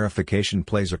 Claim verification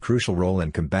plays a crucial role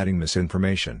in combating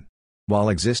misinformation. While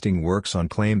existing works on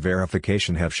claim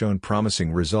verification have shown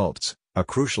promising results, a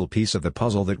crucial piece of the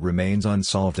puzzle that remains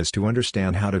unsolved is to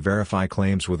understand how to verify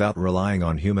claims without relying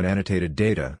on human annotated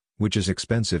data, which is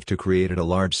expensive to create at a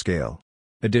large scale.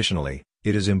 Additionally,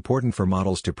 it is important for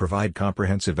models to provide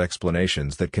comprehensive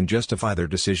explanations that can justify their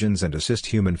decisions and assist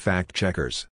human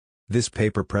fact-checkers. This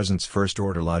paper presents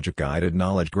first-order logic-guided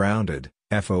knowledge-grounded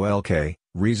 (FOLK)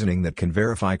 reasoning that can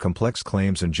verify complex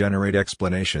claims and generate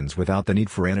explanations without the need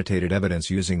for annotated evidence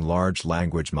using large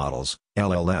language models,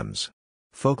 LLMs.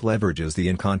 FOLK leverages the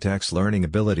in-context learning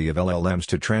ability of LLMs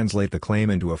to translate the claim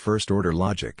into a first-order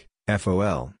logic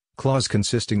 (FOL) clause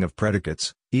consisting of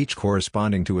predicates, each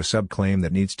corresponding to a subclaim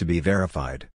that needs to be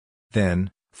verified.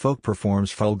 Then, FOLK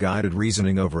performs FOL-guided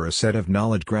reasoning over a set of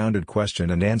knowledge-grounded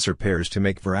question-and-answer pairs to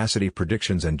make veracity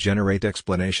predictions and generate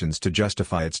explanations to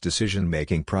justify its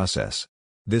decision-making process.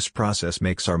 This process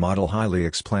makes our model highly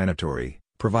explanatory,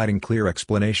 providing clear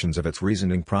explanations of its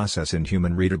reasoning process in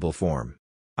human-readable form.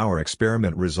 Our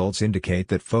experiment results indicate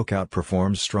that FOLK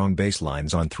outperforms strong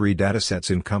baselines on 3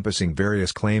 datasets encompassing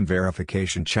various claim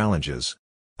verification challenges.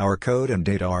 Our code and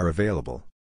data are available.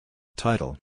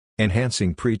 Title: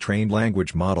 Enhancing pre-trained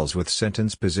language models with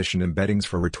sentence position embeddings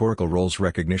for rhetorical roles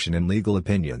recognition in legal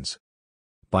opinions.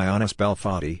 By Anas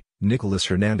Belfati, Nicholas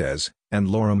Hernandez, and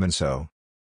Laura Manso.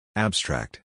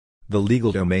 Abstract. The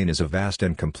legal domain is a vast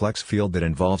and complex field that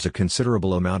involves a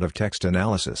considerable amount of text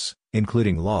analysis,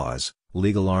 including laws,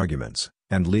 legal arguments,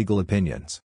 and legal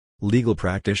opinions. Legal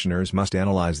practitioners must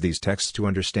analyze these texts to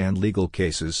understand legal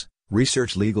cases,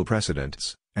 research legal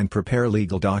precedents, and prepare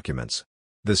legal documents.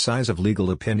 The size of legal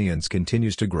opinions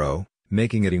continues to grow,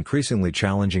 making it increasingly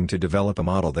challenging to develop a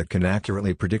model that can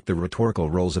accurately predict the rhetorical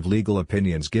roles of legal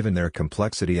opinions given their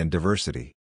complexity and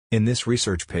diversity. In this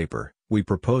research paper, we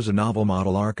propose a novel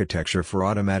model architecture for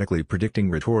automatically predicting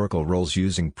rhetorical roles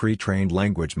using pre-trained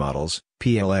language models,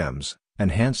 PLMs,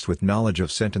 enhanced with knowledge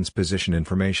of sentence position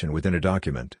information within a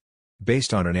document.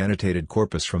 Based on an annotated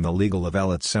corpus from the Legal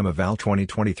Eval at SemEval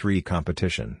 2023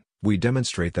 competition, we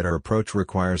demonstrate that our approach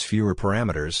requires fewer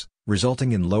parameters,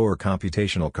 resulting in lower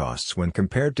computational costs when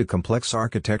compared to complex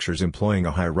architectures employing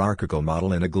a hierarchical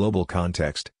model in a global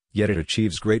context, yet it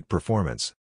achieves great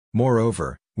performance.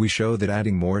 Moreover, we show that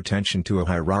adding more attention to a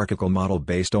hierarchical model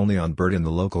based only on BERT in the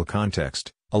local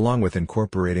context, along with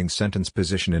incorporating sentence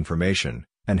position information,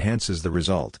 enhances the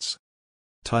results.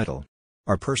 Title: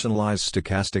 Are personalized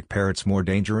stochastic parrots more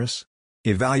dangerous?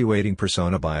 Evaluating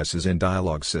persona biases in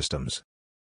dialogue systems.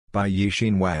 By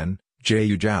Yixin Wan,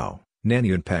 Jiayu Zhao,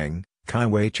 Nanyun Peng,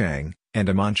 Kai-Wei Chang, and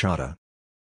Aman Chadha.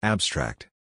 Abstract.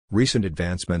 Recent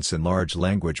advancements in large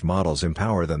language models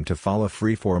empower them to follow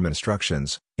free-form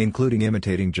instructions, including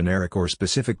imitating generic or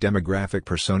specific demographic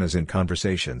personas in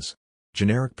conversations.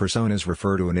 Generic personas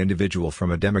refer to an individual from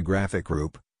a demographic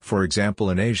group, for example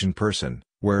an Asian person,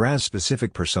 whereas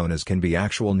specific personas can be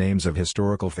actual names of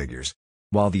historical figures.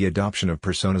 While the adoption of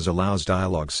personas allows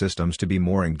dialogue systems to be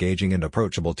more engaging and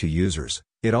approachable to users,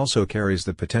 it also carries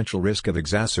the potential risk of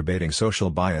exacerbating social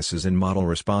biases in model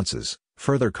responses,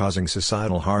 further causing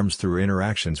societal harms through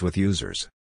interactions with users.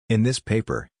 In this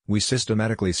paper, we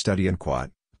systematically study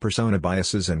NQuAT, persona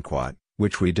biases and QuAT,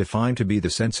 which we define to be the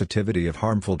sensitivity of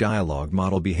harmful dialogue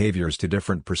model behaviors to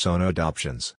different persona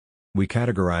adoptions. We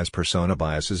categorize persona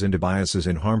biases into biases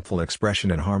in harmful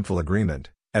expression and harmful agreement,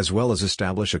 as well as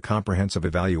establish a comprehensive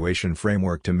evaluation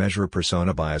framework to measure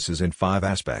persona biases in 5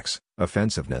 aspects: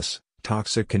 offensiveness,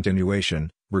 toxic continuation,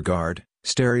 regard,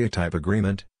 stereotype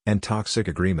agreement, and toxic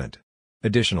agreement.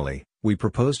 Additionally, we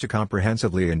propose to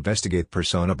comprehensively investigate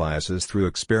persona biases through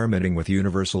experimenting with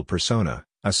universal persona,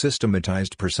 a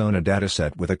systematized persona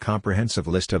dataset with a comprehensive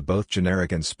list of both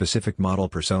generic and specific model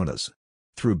personas.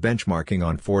 Through benchmarking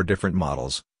on 4 different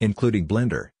models, including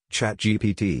Blender,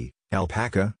 ChatGPT,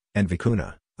 Alpaca, and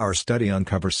Vicuna, our study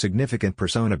uncovers significant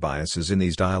persona biases in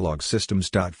these dialogue systems.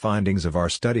 Findings of our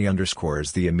study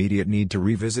underscores the immediate need to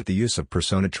revisit the use of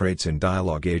persona traits in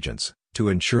dialogue agents, to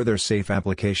ensure their safe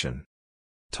application.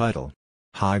 Title: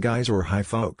 Hi Guys or Hi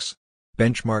Folks?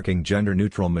 Benchmarking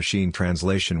Gender-Neutral Machine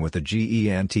Translation with a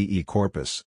GENTE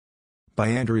Corpus. By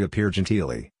Andrea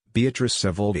Piergentili, Beatrice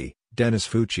Savoldi, Dennis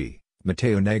Fucci,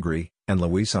 Matteo Negri, and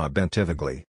Luisa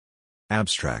Bentivogli.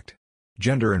 Abstract.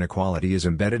 Gender inequality is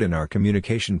embedded in our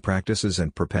communication practices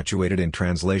and perpetuated in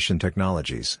translation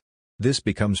technologies. This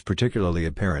becomes particularly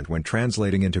apparent when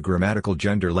translating into grammatical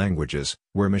gender languages,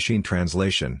 where machine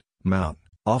translation, MAT,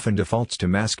 often defaults to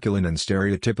masculine and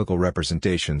stereotypical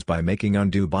representations by making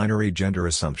undue binary gender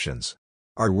assumptions.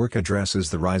 Our work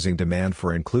addresses the rising demand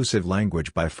for inclusive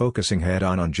language by focusing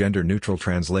head-on on gender-neutral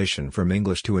translation from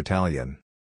English to Italian.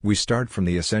 We start from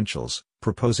the essentials,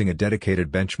 proposing a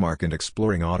dedicated benchmark and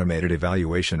exploring automated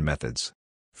evaluation methods.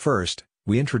 First,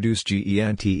 we introduce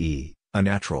GENTE, a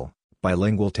natural,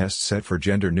 bilingual test set for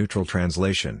gender-neutral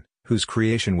translation, whose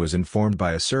creation was informed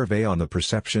by a survey on the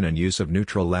perception and use of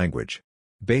neutral language.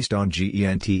 Based on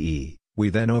GENTE, we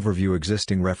then overview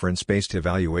existing reference-based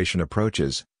evaluation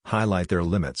approaches, highlight their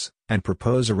limits, and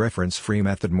propose a reference-free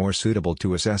method more suitable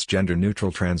to assess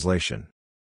gender-neutral translation.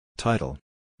 Title: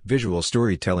 Visual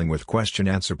Storytelling with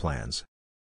Question-Answer Plans.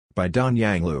 By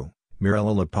Danyang Liu,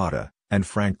 Mirella Lapata, and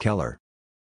Frank Keller.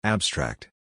 Abstract.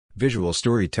 Visual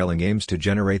storytelling aims to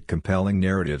generate compelling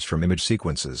narratives from image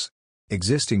sequences.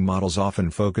 Existing models often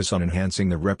focus on enhancing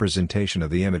the representation of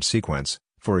the image sequence,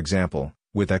 for example,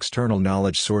 with external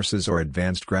knowledge sources or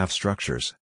advanced graph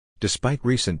structures. Despite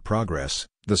recent progress,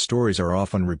 the stories are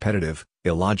often repetitive,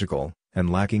 illogical, and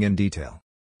lacking in detail.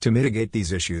 To mitigate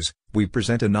these issues, we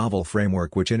present a novel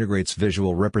framework which integrates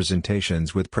visual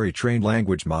representations with pre-trained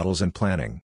language models and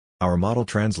planning. Our model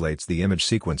translates the image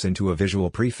sequence into a visual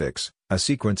prefix, a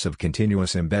sequence of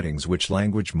continuous embeddings which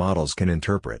language models can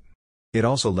interpret. It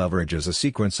also leverages a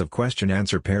sequence of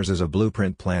question-answer pairs as a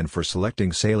blueprint plan for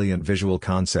selecting salient visual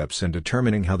concepts and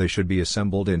determining how they should be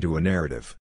assembled into a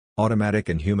narrative. Automatic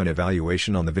and human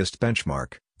evaluation on the VIST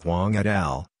benchmark, Huang et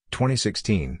al.,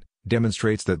 2016,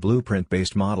 demonstrates that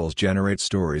blueprint-based models generate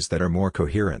stories that are more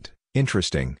coherent,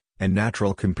 interesting, and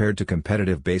natural compared to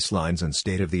competitive baselines and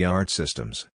state-of-the-art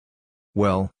systems.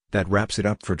 Well, that wraps it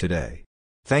up for today.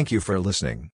 Thank you for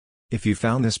listening. If you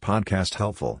found this podcast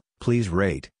helpful, please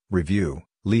rate, review,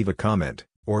 leave a comment,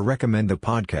 or recommend the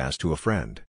podcast to a friend.